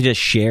like him to just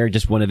share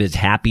just one of his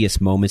happiest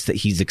moments that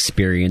he's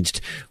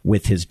experienced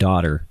with his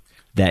daughter,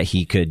 that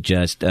he could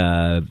just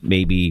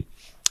maybe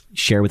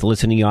share with the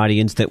listening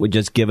audience, that would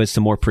just give us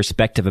some more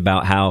perspective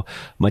about how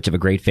much of a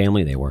great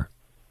family they were.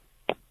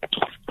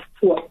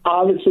 Well,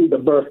 obviously the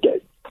birthday.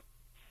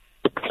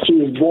 She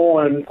was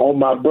born on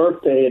my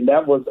birthday, and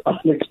that was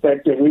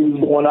unexpected. We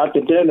was going out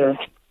to dinner,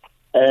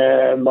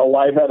 and my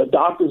wife had a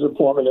doctor's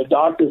appointment. The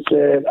doctor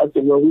said, I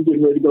said, well, we're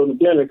getting ready to go to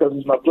dinner because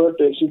it's my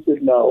birthday. She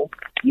said, no,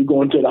 you're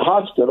going to the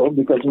hospital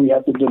because we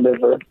have to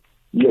deliver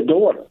your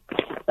daughter.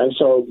 And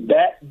so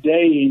that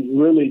day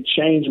really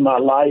changed my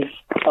life.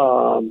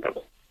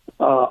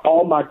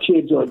 All my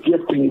kids are a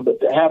gift to me, but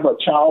to have a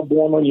child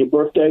born on your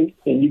birthday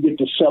and you get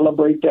to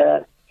celebrate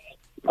that,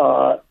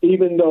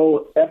 even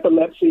though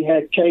epilepsy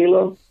had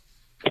Kayla,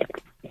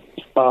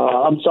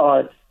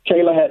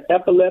 Kayla had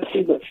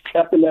epilepsy, but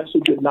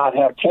epilepsy did not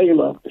have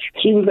Kayla.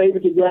 She was able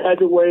to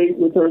graduate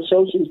with her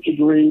associate's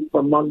degree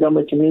from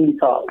Montgomery Community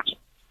College.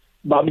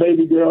 My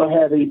baby girl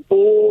had a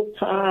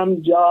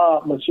full-time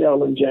job,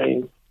 Michelle and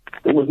Jane.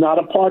 It was not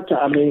a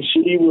part-time. I mean,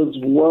 she was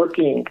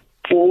working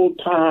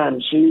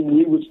full-time.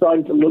 We were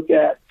starting to look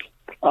at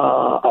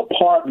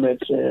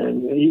apartments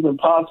and even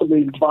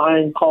possibly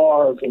buying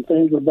cars and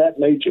things of that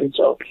nature. And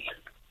so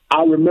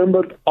I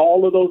remember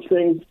all of those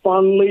things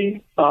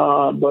fondly,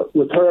 but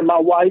with her and my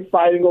wife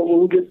fighting over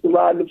who gets to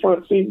ride in the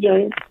front seat,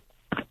 James.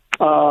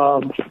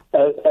 As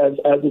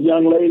a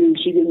young lady,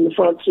 she gets in the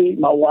front seat.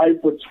 My wife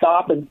would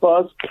stop and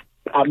fuss.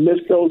 I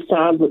missed those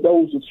times, but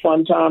those were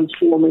fun times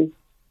for me.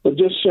 But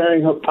just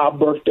sharing our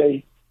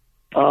birthday,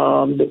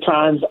 all the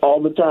times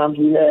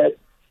we had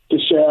to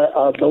share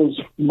those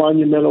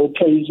monumental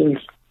occasions,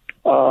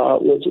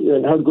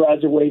 and her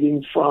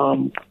graduating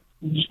from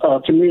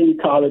community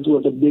college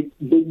was a big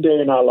day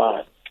in our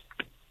lives.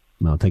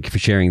 Well, thank you for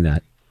sharing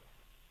that.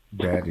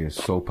 That is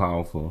so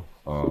powerful,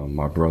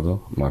 my brother,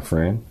 my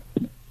friend.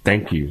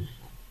 Thank you.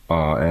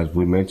 As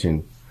we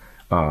mentioned,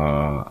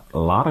 a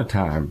lot of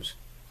times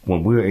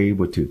when we're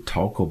able to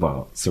talk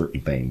about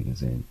certain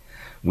things and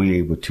we're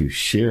able to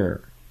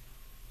share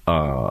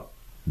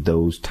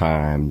those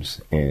times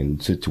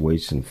and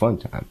situations, fun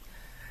times,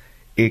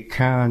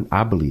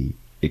 I believe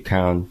it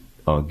can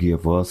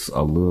give us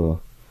a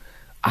little,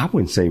 I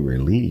wouldn't say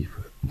relief,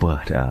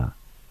 but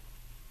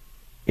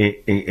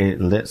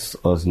it lets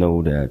us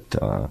know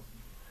that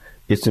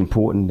it's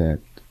important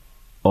that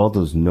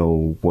others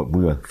know what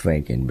we're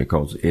thinking,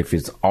 because if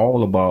it's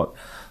all about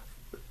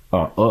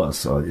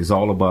us, or it's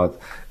all about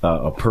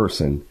a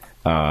person,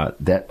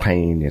 that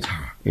pain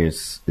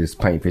is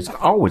painful. It's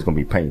always going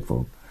to be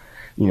painful.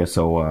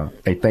 So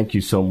hey, thank you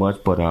so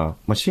much. But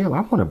Michelle,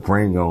 I want to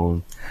bring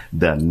on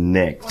the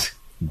next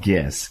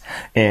guest.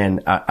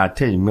 And I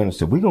tell you,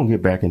 Minister, we're going to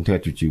get back in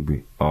touch with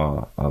you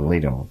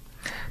later on.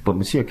 But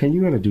Michelle, can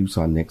you introduce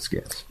our next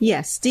guest?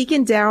 Yes,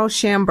 Deacon Darrell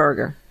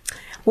Schamberger.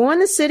 Born in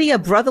the city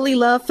of brotherly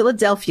love,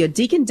 Philadelphia,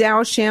 Deacon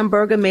Darrell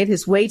Schamberger made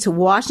his way to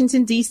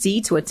Washington, D.C.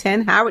 to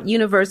attend Howard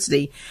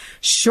University.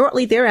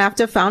 Shortly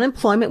thereafter, found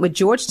employment with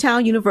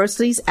Georgetown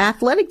University's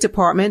Athletic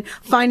Department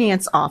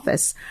Finance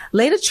Office,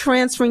 later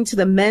transferring to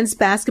the men's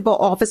basketball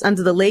office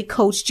under the late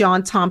coach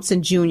John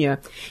Thompson, Jr.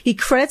 He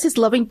credits his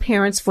loving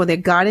parents for their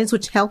guidance,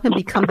 which helped him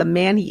become the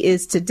man he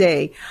is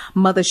today.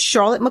 Mother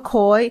Charlotte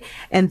McCoy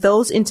and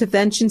those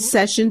intervention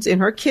sessions in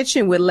her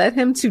kitchen would led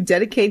him to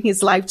dedicating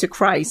his life to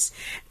Christ.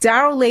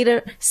 Darrell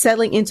later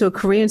settling into a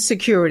career in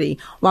security.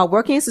 While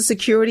working as a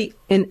security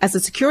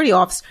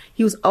officer,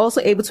 he was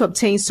also able to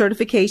obtain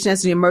certification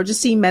as an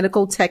emergency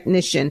medical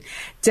technician.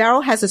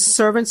 Darrell has a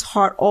servant's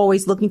heart,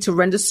 always looking to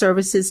render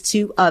services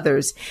to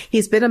others. He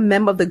has been a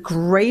member of the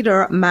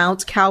Greater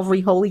Mount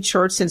Calvary Holy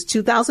Church since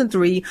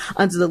 2003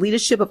 under the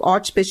leadership of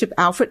Archbishop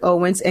Alfred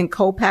Owens and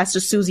co-pastor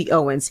Susie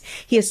Owens.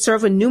 He has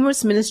served in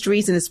numerous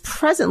ministries and is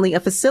presently a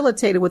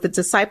facilitator with the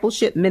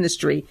Discipleship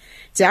Ministry.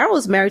 Darrell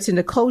is married to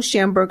Nicole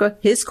Schamberger,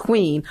 his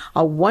queen,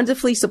 a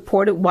wonderfully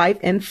supportive wife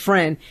and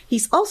friend.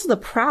 He's also the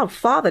proud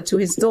father to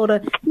his daughter,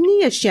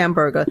 Nia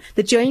Schamberger.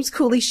 The James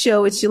Cooley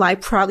Show in July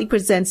proudly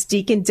presents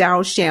Deacon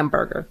Darrell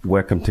Schamberger.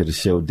 Welcome to the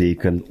show,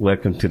 Deacon.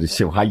 Welcome to the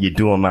show. How you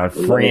doing, my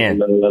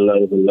friend?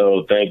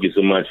 Hello. Thank you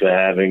so much for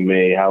having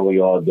me. How are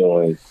you all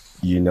doing?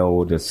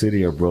 The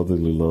city of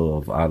brotherly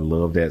love. I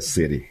love that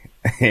city.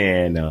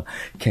 And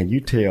can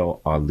you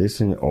tell our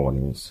listening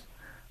audience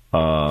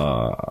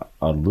a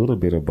little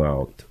bit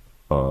about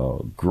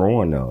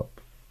growing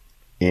up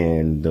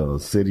in the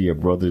city of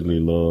brotherly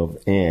love,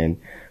 and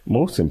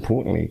most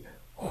importantly,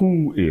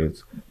 who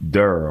is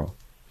Daryl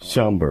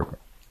Schamberger?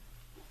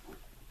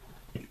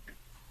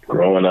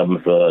 Growing up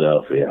in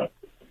Philadelphia,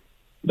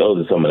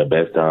 those are some of the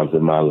best times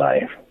in my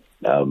life.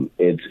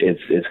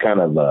 It's kind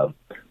of a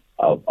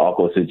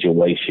awkward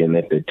situation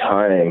at the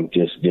time,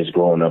 just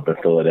growing up in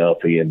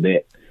Philadelphia, and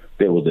that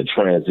there was a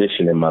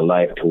transition in my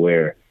life to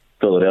where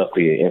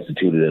Philadelphia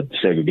instituted a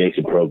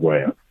segregation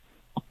program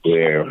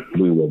where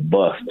we were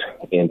bused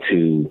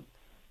into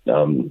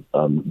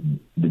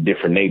the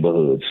different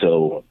neighborhoods.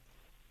 So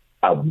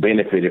I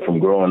benefited from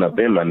growing up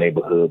in my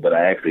neighborhood, but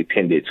I actually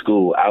attended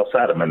school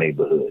outside of my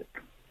neighborhood.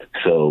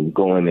 So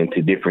going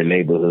into different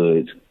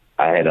neighborhoods,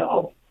 I had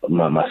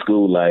my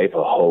school life,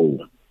 a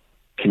whole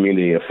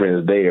community of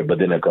friends there, but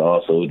then I could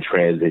also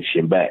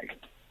transition back.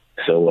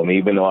 So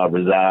even though I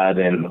reside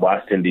in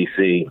Washington,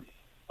 D.C.,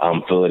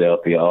 I'm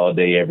Philadelphia all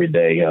day, every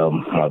day.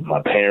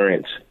 My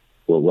parents,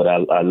 what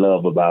I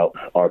love about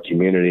our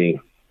community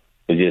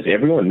is just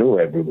everyone knew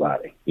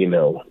everybody, in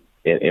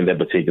that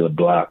particular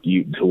block,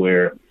 to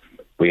where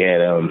we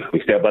had,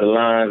 we stepped out of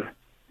line.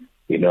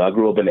 I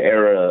grew up in the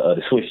era of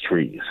the Swiss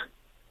trees,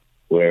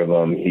 where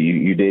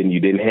you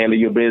didn't handle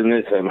your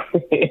business, and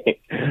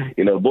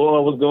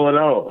boy, what's going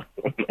on?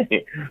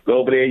 Go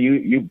over there.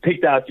 You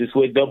picked out your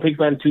switch. Don't pick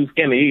something too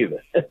skinny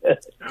either.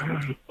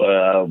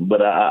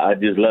 But I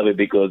just love it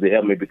because it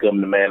helped me become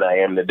the man I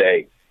am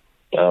today.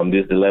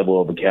 Just the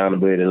level of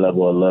accountability, the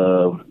level of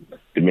love,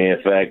 the mere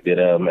fact that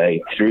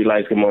hey, street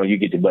lights come on, you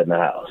get your butt in the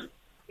house.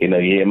 You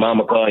hear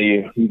mama call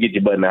you, you get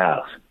your butt in the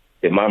house.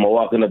 If mama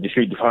walking up the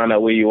street to find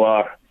out where you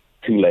are,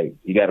 too late.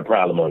 You got a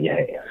problem on your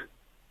hands.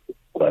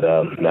 But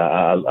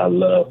I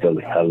love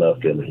Philly. I love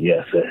Philly.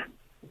 Yes, sir.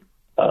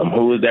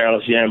 Who is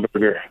Daryl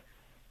Schamberger?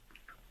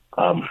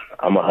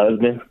 I'm a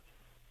husband.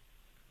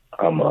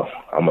 I'm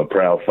a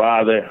proud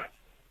father.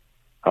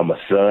 I'm a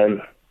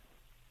son.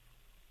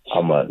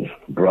 I'm a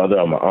brother.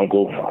 I'm an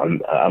uncle.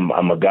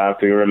 I'm a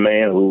God-fearing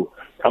man who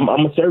I'm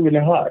a servant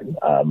at heart.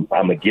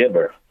 I'm a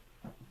giver.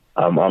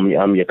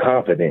 I'm your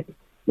confidant.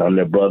 I'm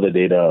the brother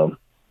that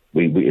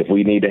if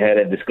we need to have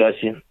that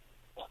discussion,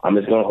 I'm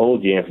just going to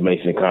hold your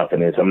information in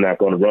confidence. I'm not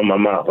going to run my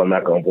mouth. I'm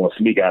not going to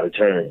speak out of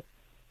turn.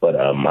 But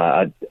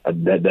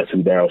that's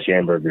who Daryl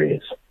Schamberger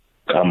is.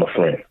 I'm a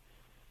friend.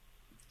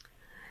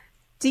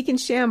 Deacon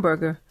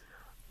Schamberger,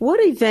 what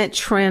event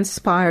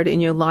transpired in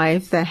your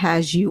life that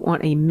has you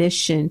on a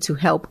mission to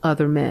help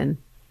other men?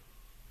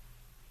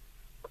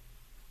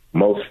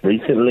 Most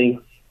recently,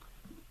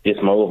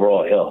 it's my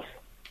overall health.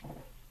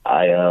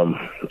 I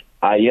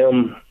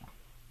am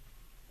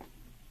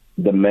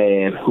the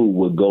man who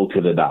would go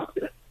to the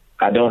doctor.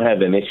 I don't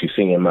have an issue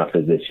seeing my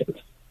physicians.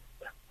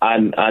 I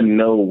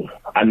know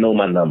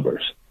my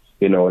numbers.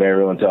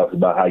 Everyone talks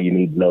about how you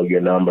need to know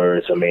your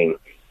numbers.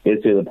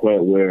 It's to the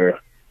point where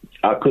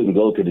I couldn't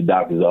go to the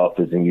doctor's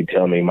office and you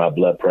tell me my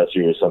blood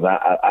pressure or something.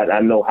 I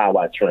know how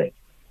I train.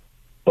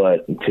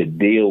 But to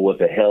deal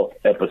with a health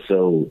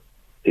episode,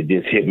 it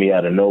just hit me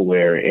out of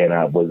nowhere, and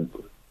I was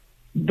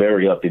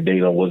very up to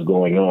date on what's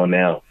going on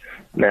now.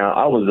 Now,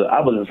 I was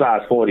a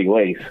size 40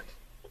 waist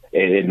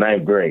in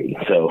ninth grade,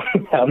 so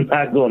I'm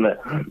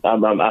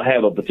not I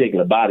have a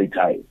particular body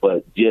type,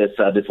 but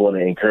I just want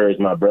to encourage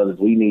my brothers.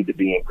 We need to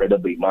be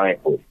incredibly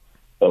mindful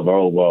of our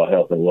overall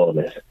health and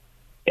wellness.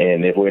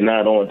 And if we're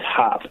not on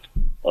top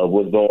of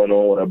what's going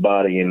on with our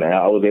body, and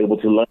I was able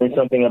to learn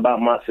something about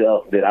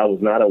myself that I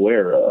was not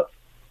aware of,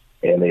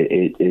 and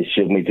it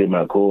shook me to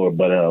my core.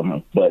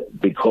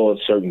 But because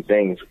certain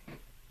things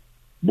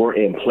were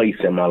in place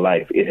in my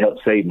life, it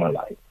helped save my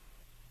life.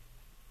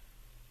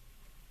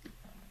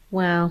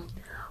 Wow.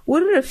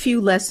 What are a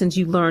few lessons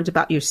you learned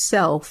about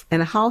yourself,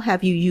 and how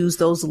have you used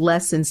those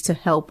lessons to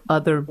help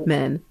other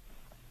men?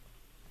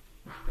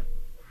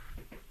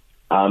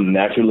 I'm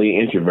naturally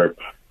an introvert.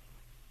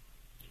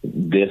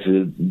 This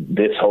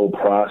whole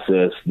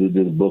process,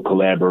 this book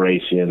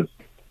collaboration,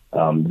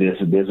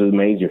 this is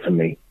major for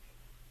me.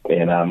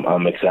 And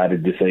I'm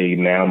excited to say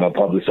now I'm a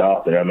published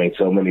author.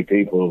 So many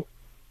people,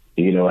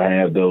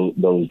 have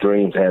those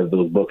dreams, have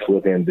those books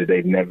with them that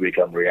they've never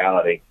become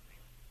reality.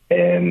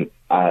 And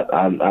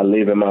I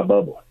live in my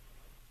bubble.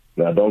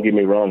 Now, don't get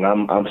me wrong.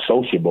 I'm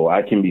sociable.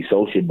 I can be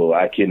sociable.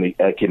 I can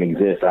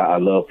exist. I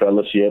love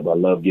fellowship. I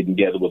love getting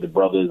together with the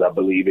brothers. I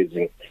believe it's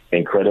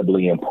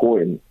incredibly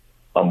important.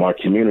 Our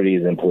community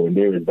is important.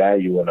 There is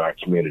value in our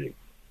community.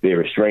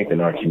 There is strength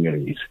in our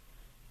communities.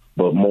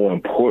 But more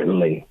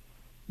importantly,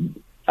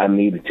 I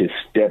needed to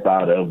step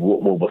out of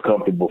what was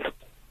comfortable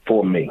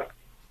for me.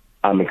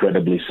 I'm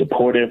incredibly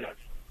supportive.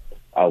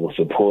 I will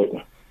support,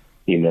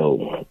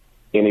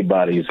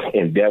 anybody's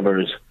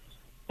endeavors,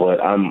 but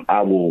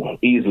I will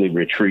easily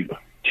retreat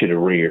to the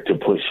rear to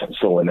push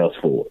someone else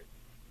forward.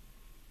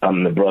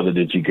 I'm the brother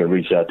that you can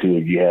reach out to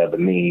if you have a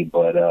need,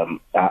 but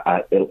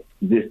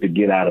just to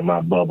get out of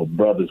my bubble.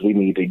 Brothers, we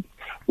need to.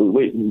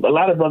 A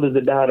lot of brothers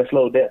are dying a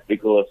slow death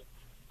because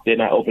they're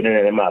not opening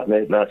their mouth.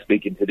 They're not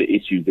speaking to the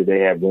issues that they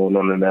have going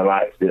on in their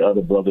lives. The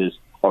other brothers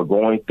are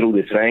going through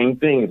the same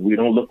things. We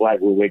don't look like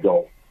what we're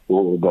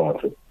going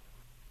through.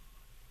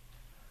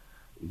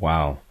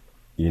 Wow.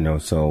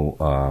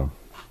 So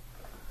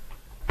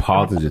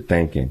positive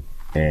thinking.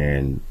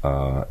 And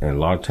a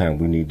lot of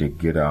times we need to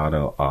get out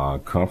of our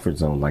comfort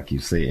zone, like you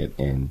said.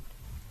 And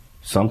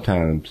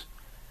sometimes,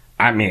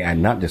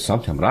 and not just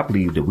sometimes, but I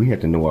believe that we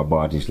have to know our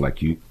bodies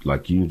like you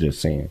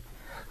just saying.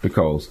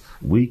 Because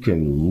we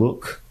can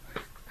look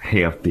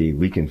healthy,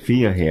 we can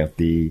feel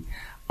healthy.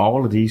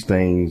 All of these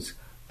things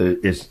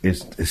is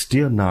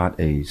still not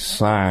a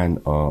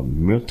sign of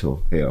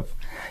mental health.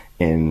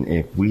 And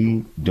if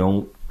we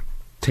don't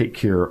take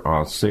care of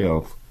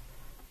ourselves,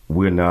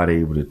 we're not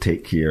able to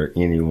take care of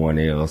anyone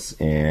else,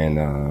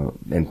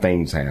 and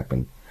things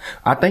happen.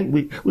 I think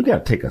we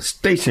got to take a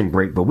station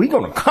break, but we're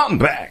going to come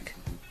back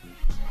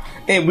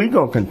and we're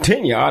going to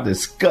continue our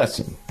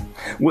discussion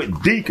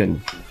with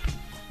Deacon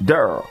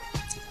Darrell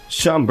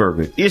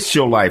Schomburger. It's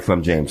Your Life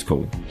from James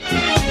Cooley.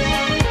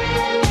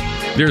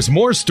 There's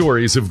more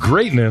stories of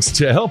greatness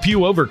to help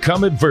you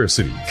overcome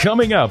adversity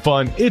coming up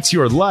on It's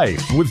Your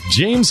Life with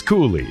James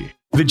Cooley.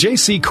 The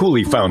J.C.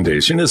 Cooley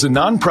Foundation is a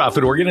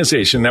nonprofit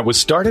organization that was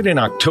started in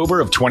October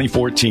of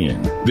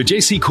 2014. The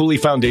J.C. Cooley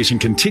Foundation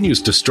continues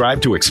to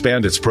strive to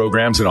expand its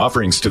programs and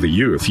offerings to the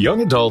youth,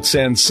 young adults,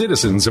 and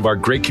citizens of our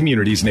great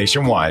communities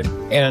nationwide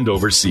and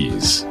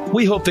overseas.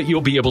 We hope that you'll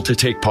be able to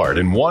take part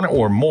in one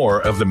or more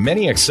of the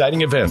many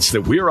exciting events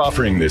that we're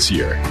offering this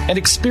year and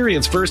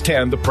experience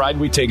firsthand the pride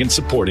we take in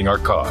supporting our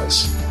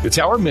cause. It's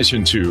our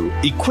mission to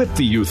equip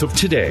the youth of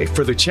today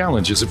for the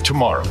challenges of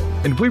tomorrow,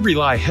 and we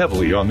rely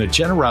heavily on the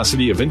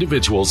generosity of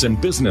individuals and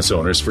business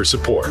owners for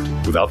support.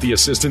 Without the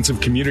assistance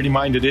of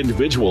community-minded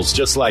individuals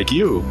just like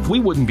you, we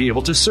wouldn't be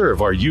able to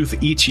serve our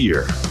youth each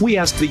year. We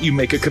ask that you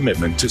make a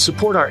commitment to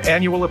support our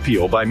annual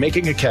appeal by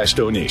making a cash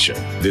donation.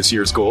 This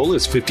year's goal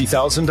is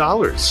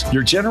 $50,000.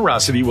 Your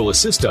generosity will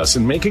assist us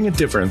in making a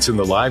difference in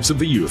the lives of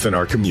the youth in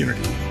our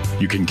community.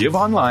 You can give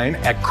online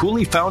at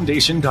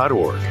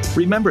CooleyFoundation.org.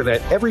 Remember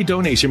that every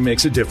donation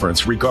makes a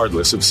difference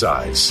regardless of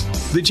size.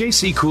 The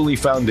J.C. Cooley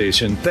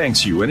Foundation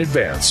thanks you in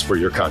advance for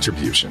your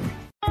contribution.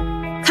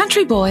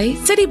 Country Boy,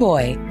 City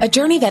Boy, A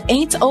Journey That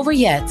Ain't Over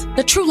Yet,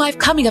 the true life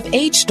coming of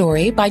age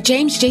story by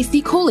James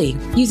J.C. Cooley.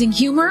 Using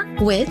humor,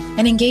 wit,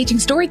 and engaging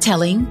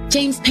storytelling,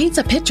 James paints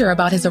a picture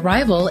about his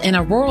arrival in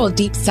a rural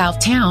deep south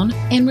town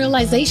and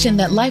realization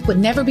that life would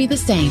never be the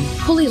same.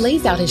 Cooley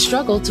lays out his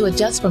struggle to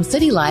adjust from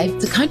city life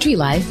to country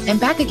life and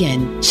back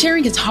again,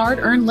 sharing his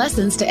hard-earned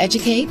lessons to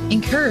educate,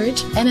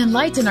 encourage, and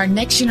enlighten our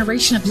next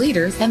generation of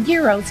leaders and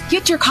heroes.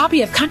 Get your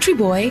copy of Country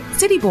Boy,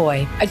 City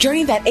Boy, A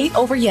Journey That Ain't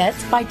Over Yet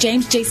by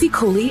James J.C.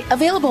 Cooley,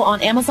 available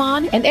on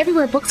Amazon and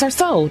everywhere books are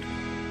sold.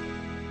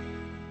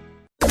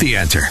 The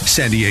Answer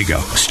San Diego,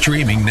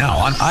 streaming now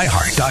on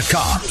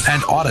iHeart.com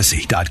and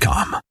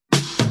Odyssey.com.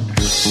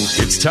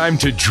 It's time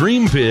to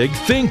dream big,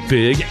 think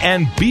big,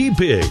 and be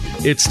big.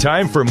 It's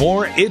time for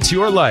more It's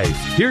Your Life.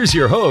 Here's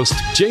your host,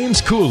 James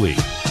Cooley.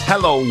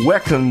 Hello,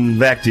 welcome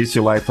back to It's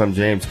Your Life. I'm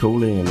James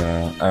Cooley,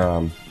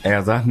 and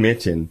as I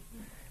mentioned,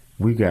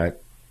 we got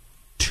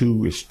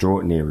two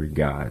extraordinary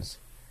guys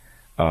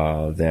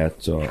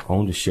that's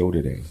on the show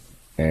today.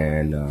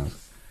 And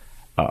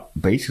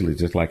basically,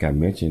 just like I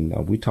mentioned,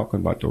 we're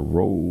talking about the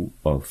role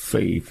of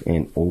faith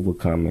in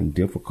overcoming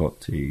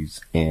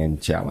difficulties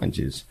and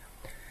challenges.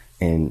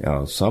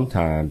 And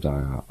sometimes,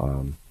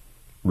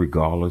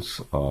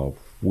 regardless of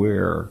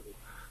where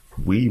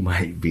we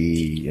might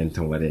be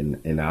into it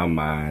in our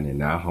mind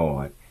and our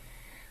heart,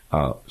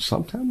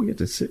 sometimes we get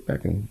to sit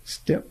back and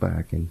step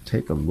back and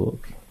take a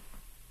look,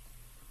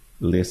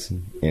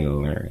 listen,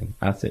 and learn.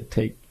 I said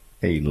take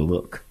a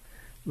look,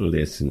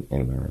 listen,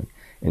 and learn.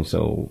 And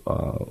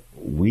so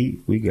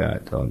we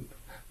got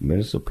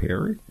Minister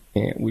Perry,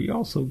 and we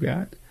also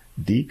got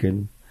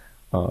Deacon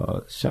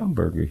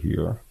Schomburger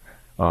here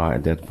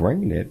that's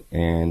bringing it.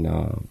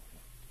 And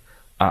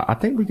I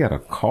think we got a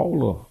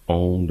caller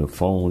on the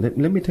phone. Let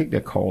me take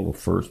that caller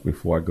first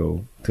before I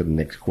go to the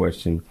next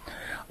question.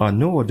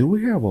 Noah, do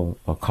we have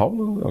a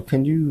caller? Or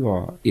can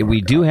you? We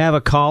do have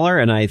a caller,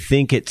 and I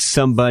think it's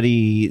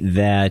somebody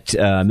that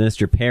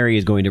Minister Perry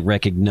is going to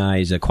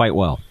recognize quite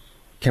well.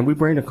 Can we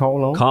bring the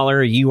call on?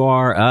 Caller, you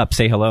are up.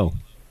 Say hello.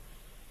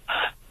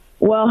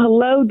 Well,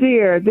 hello,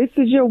 dear. This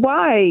is your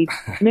wife,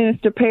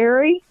 Minister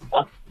Perry.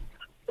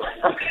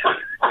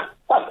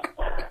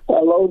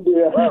 Hello,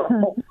 dear.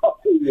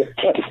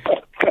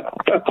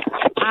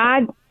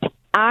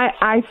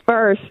 I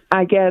first,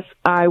 I guess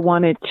I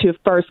wanted to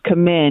first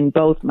commend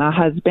both my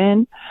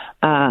husband,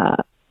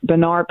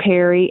 Bernard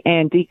Perry,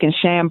 and Deacon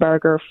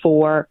Schomburger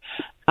for,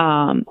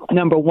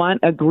 number one,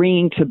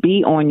 agreeing to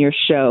be on your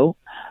show.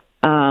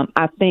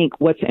 I think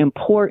what's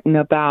important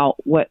about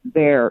what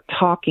they're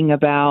talking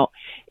about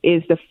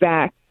is the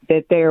fact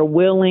that they're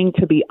willing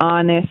to be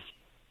honest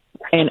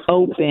and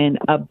open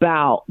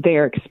about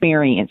their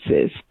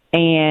experiences.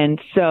 And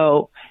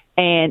the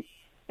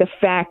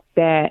fact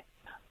that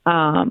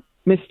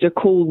Mr.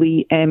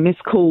 Cooley and Miss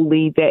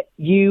Cooley, that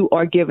you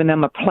are giving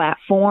them a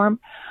platform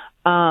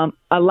a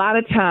lot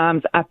of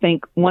times I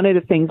think one of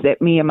the things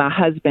that me and my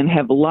husband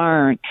have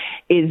learned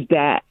is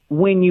that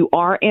when you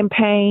are in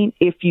pain,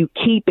 if you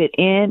keep it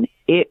in,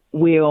 it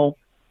will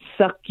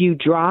suck you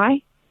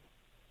dry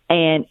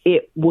and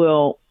it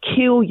will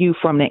kill you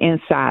from the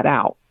inside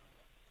out.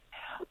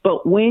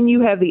 But when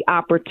you have the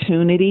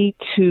opportunity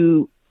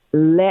to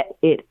let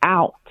it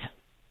out,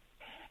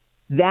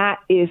 that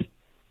is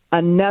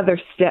another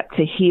step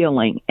to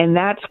healing. And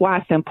that's why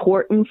it's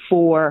important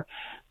for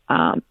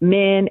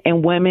men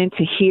and women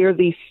to hear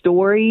these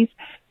stories,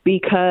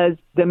 because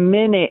the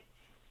minute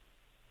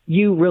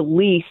you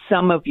release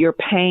some of your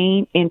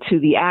pain into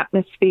the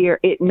atmosphere,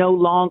 it no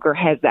longer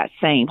has that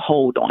same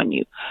hold on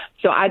you.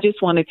 So I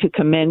just wanted to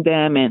commend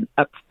them and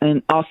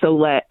also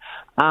let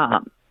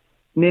Mr.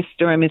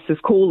 and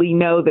Mrs. Cooley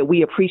know that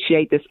we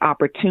appreciate this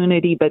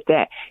opportunity, but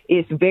that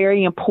it's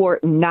very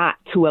important not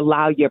to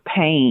allow your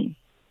pain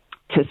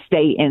to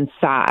stay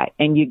inside,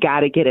 and you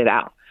got to get it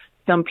out.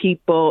 Some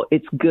people,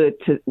 it's good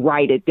to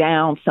write it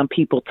down. Some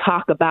people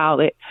talk about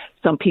it.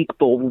 Some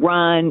people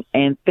run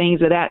and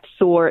things of that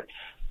sort.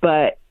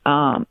 But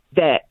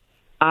that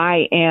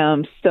I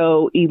am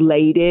so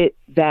elated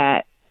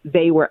that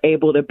they were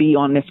able to be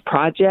on this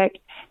project,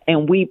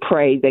 and we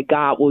pray that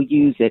God will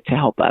use it to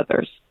help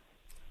others.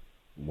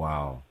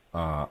 Wow.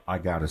 I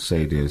got to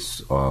say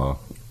this. I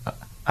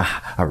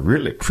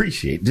really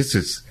appreciate this.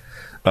 Is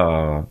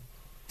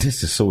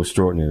so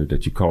extraordinary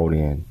that you called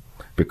in,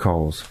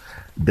 because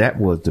that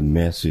was the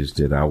message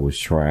that I was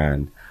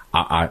trying.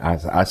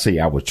 I say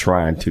I was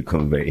trying to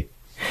convey,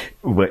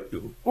 but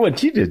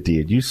what you just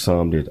did, you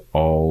summed it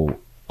all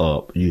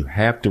up. You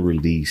have to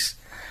release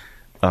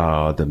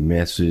the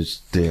message.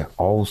 They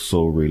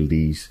also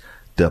release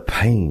the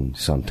pain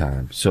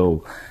sometimes.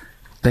 So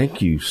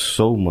thank you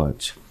so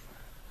much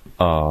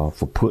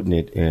for putting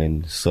it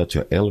in such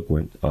an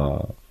eloquent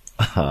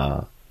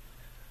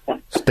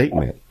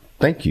statement.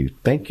 Thank you.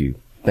 Thank you.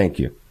 Thank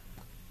you.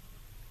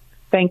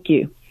 Thank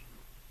you.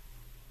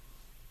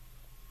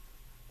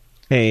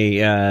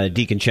 Hey,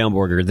 Deacon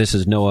Schellenberger, this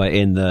is Noah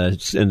in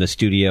the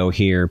studio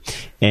here,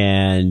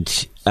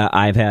 and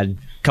I've had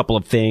a couple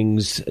of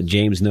things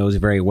James knows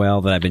very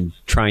well that I've been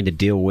trying to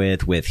deal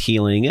with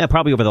healing,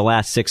 probably over the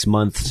last 6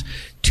 months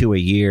to a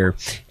year.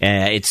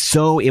 It's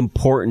so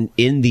important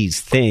in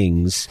these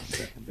things,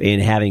 in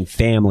having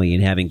family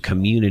and having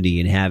community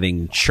and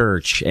having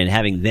church and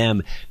having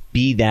them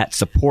be that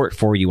support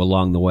for you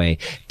along the way.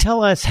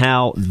 Tell us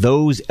how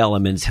those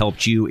elements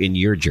helped you in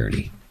your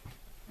journey.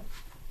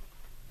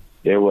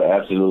 They were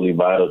absolutely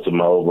vital to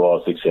my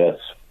overall success.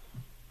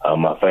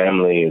 My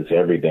family is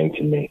everything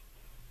to me.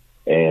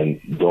 And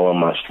during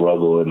my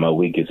struggle at my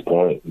weakest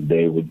point,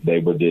 they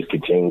would just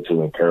continue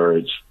to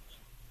encourage.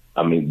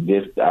 I mean,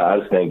 I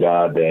just thank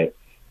God that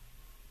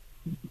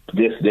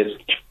this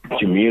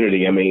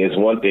community, I mean, it's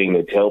one thing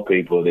to tell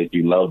people that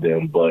you love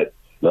them, but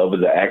love is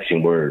an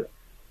action word.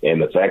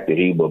 And the fact that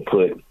he would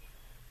put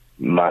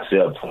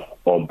myself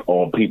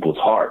on people's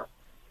heart,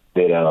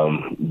 that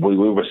we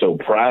were so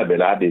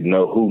private, I didn't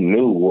know who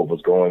knew what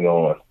was going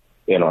on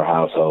in our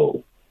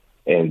household.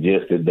 And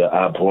just the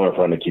outpouring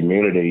from the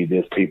community,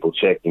 just people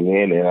checking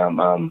in, and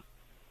I'm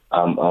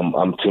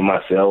to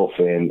myself,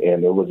 and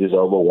it was just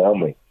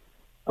overwhelming.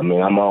 I mean,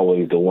 I'm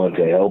always the one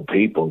to help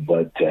people,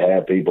 but to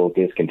have people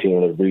just continue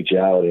to reach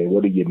out and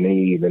what do you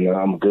need? And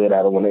I'm good.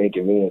 I don't want to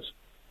inconvenience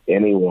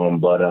anyone,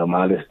 but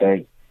I just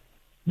thank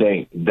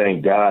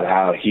God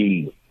how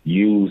he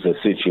used a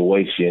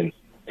situation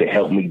to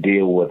help me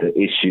deal with the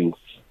issue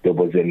that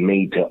was in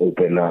me to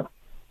open up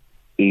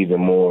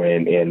even more.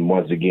 And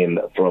once again,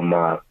 from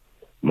my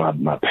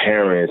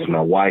parents,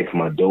 my wife,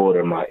 my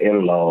daughter, my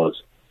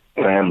in-laws,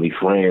 family,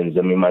 friends,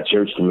 I mean, my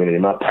church community,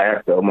 my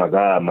pastor, oh my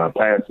God, my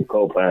pastor,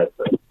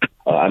 co-pastor.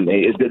 I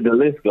mean, the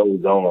list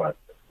goes on.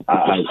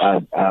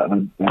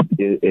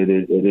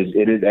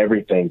 It is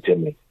everything to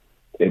me.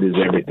 It is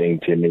everything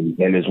to me,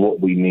 and it's what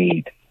we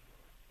need.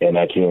 And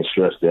I can't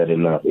stress that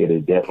enough. It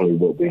is definitely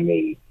what we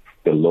need.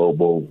 The Lord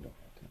will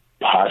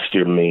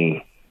posture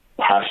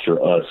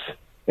us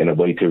in a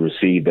way to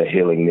receive the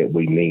healing that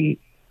we need.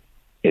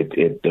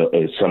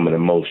 It's some of the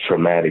most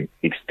traumatic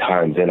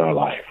times in our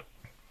life.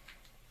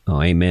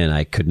 Oh, amen.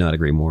 I could not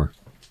agree more.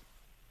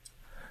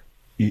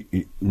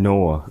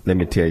 Noah, let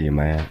me tell you,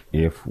 man,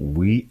 if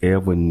we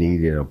ever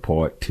needed a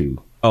part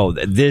 2. Oh,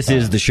 this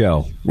is the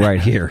show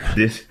right here.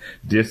 This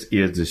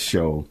is the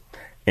show.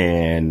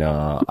 And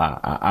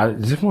I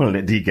just want to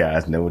let these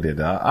guys know that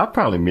I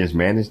probably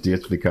mismanaged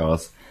this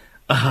because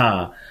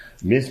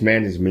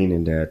mismanaged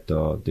meaning that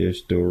their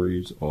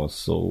stories are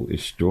so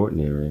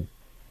extraordinary.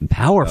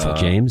 Powerful,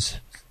 James.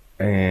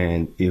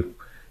 And if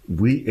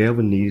we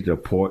ever needed a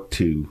part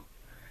 2,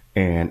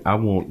 and I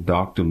want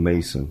Dr.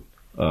 Mason,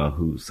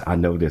 who's I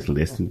know that's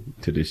listening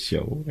to this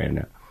show,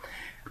 and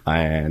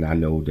I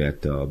know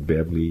that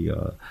Beverly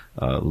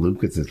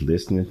Lucas is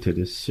listening to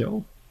this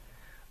show.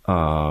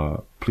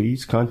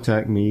 Please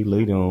contact me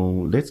later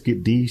on. Let's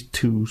get these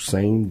 2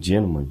 same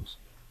gentlemen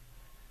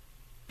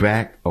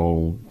back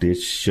on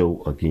this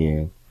show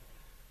again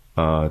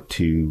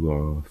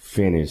to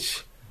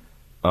finish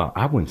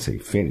I wouldn't say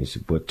finish,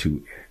 but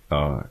to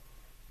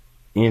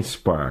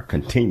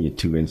continue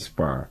to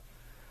inspire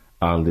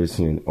our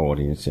listening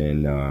audience.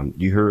 And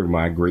you heard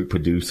my great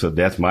producer,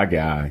 that's my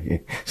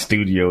guy,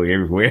 studio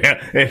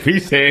everywhere. If he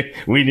said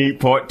we need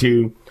part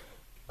two,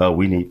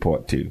 we need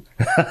part two.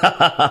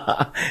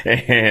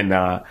 And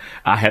I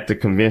had to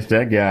convince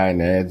that guy.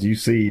 And as you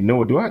see,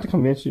 Noah, do I have to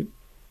convince you?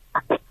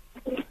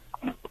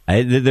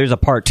 There's a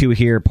part two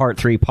here, part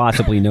three,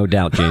 possibly, no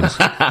doubt, James.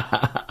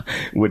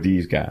 With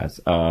these guys.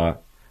 I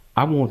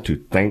want to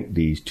thank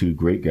these two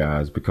great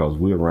guys because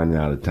we're running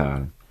out of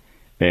time.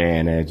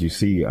 And as you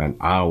see, an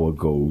hour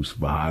goes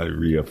by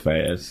real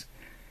fast.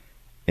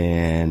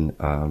 And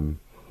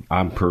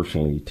I'm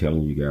personally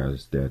telling you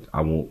guys that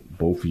I want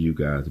both of you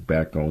guys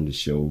back on the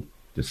show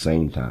the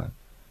same time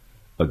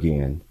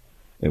again.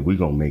 And we're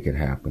going to make it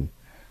happen.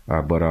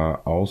 But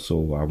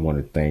also, I want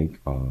to thank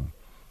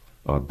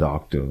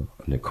Dr.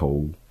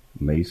 Nicole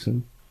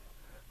Mason,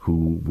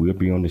 who will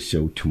be on the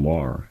show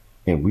tomorrow.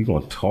 And we're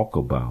going to talk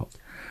about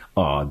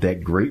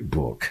that great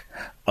book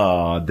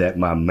that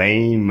my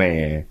main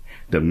man,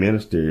 the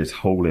minister, is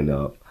holding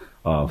up,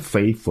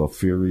 Faith for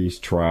Furious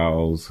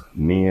Trials,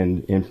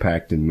 Men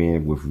Impacting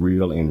Men with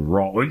Real and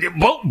Raw.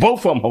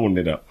 Both of them holding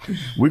it up.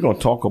 We're going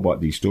to talk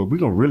about these stories. We're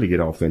going to really get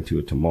off into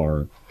it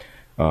tomorrow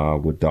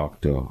with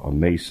Dr.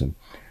 Mason.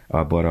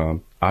 But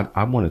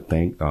I want to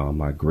thank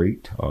my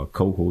great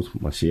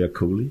co-host, Michelle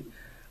Cooley,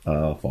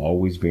 for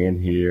always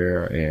being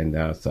here.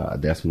 And so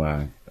that's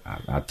my,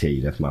 I tell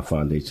you, that's my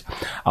foundation.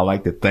 I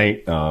like to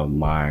thank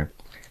my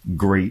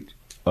great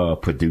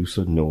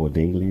producer, Noah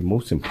Dingley.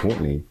 Most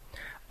importantly,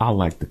 I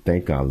like to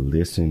thank our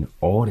listening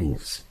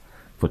audience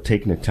for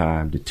taking the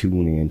time to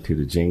tune in to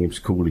the James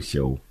Cooley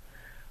Show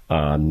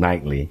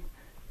nightly.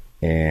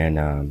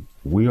 And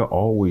we are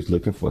always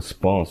looking for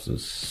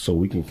sponsors so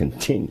we can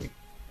continue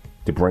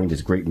to bring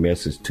this great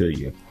message to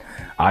you.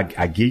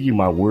 I give you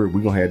my word,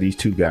 we're going to have these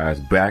two guys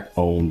back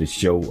on the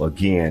show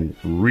again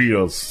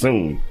real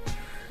soon.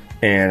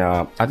 And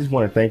I just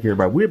want to thank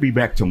everybody. We'll be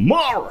back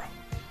tomorrow.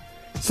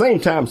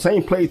 Same time,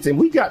 same place. And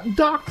we got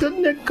Dr.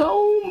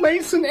 Nicole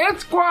Mason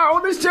Esquire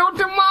on the show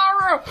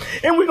tomorrow.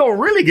 And we're going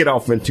to really get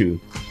off into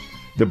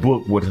the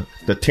book with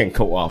the 10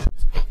 co-authors.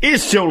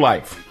 It's Your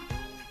Life.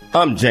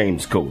 I'm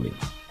James Cooley.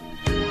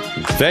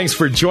 Thanks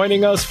for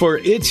joining us for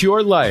It's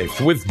Your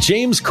Life with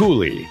James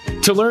Cooley.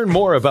 To learn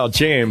more about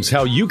James,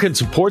 how you can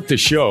support the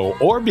show,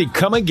 or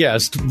become a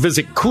guest,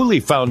 visit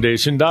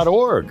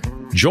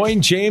CooleyFoundation.org.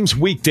 Join James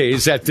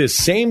weekdays at this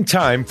same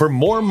time for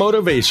more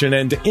motivation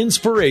and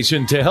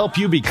inspiration to help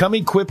you become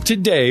equipped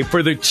today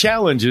for the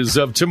challenges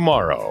of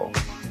tomorrow.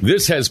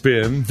 This has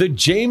been The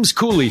James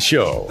Cooley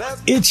Show.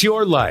 It's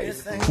Your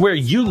Life, where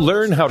you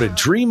learn how to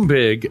dream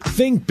big,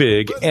 think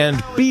big,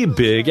 and be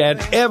big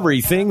at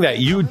everything that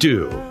you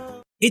do.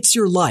 It's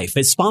Your Life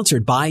is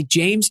sponsored by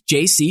James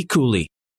J.C. Cooley.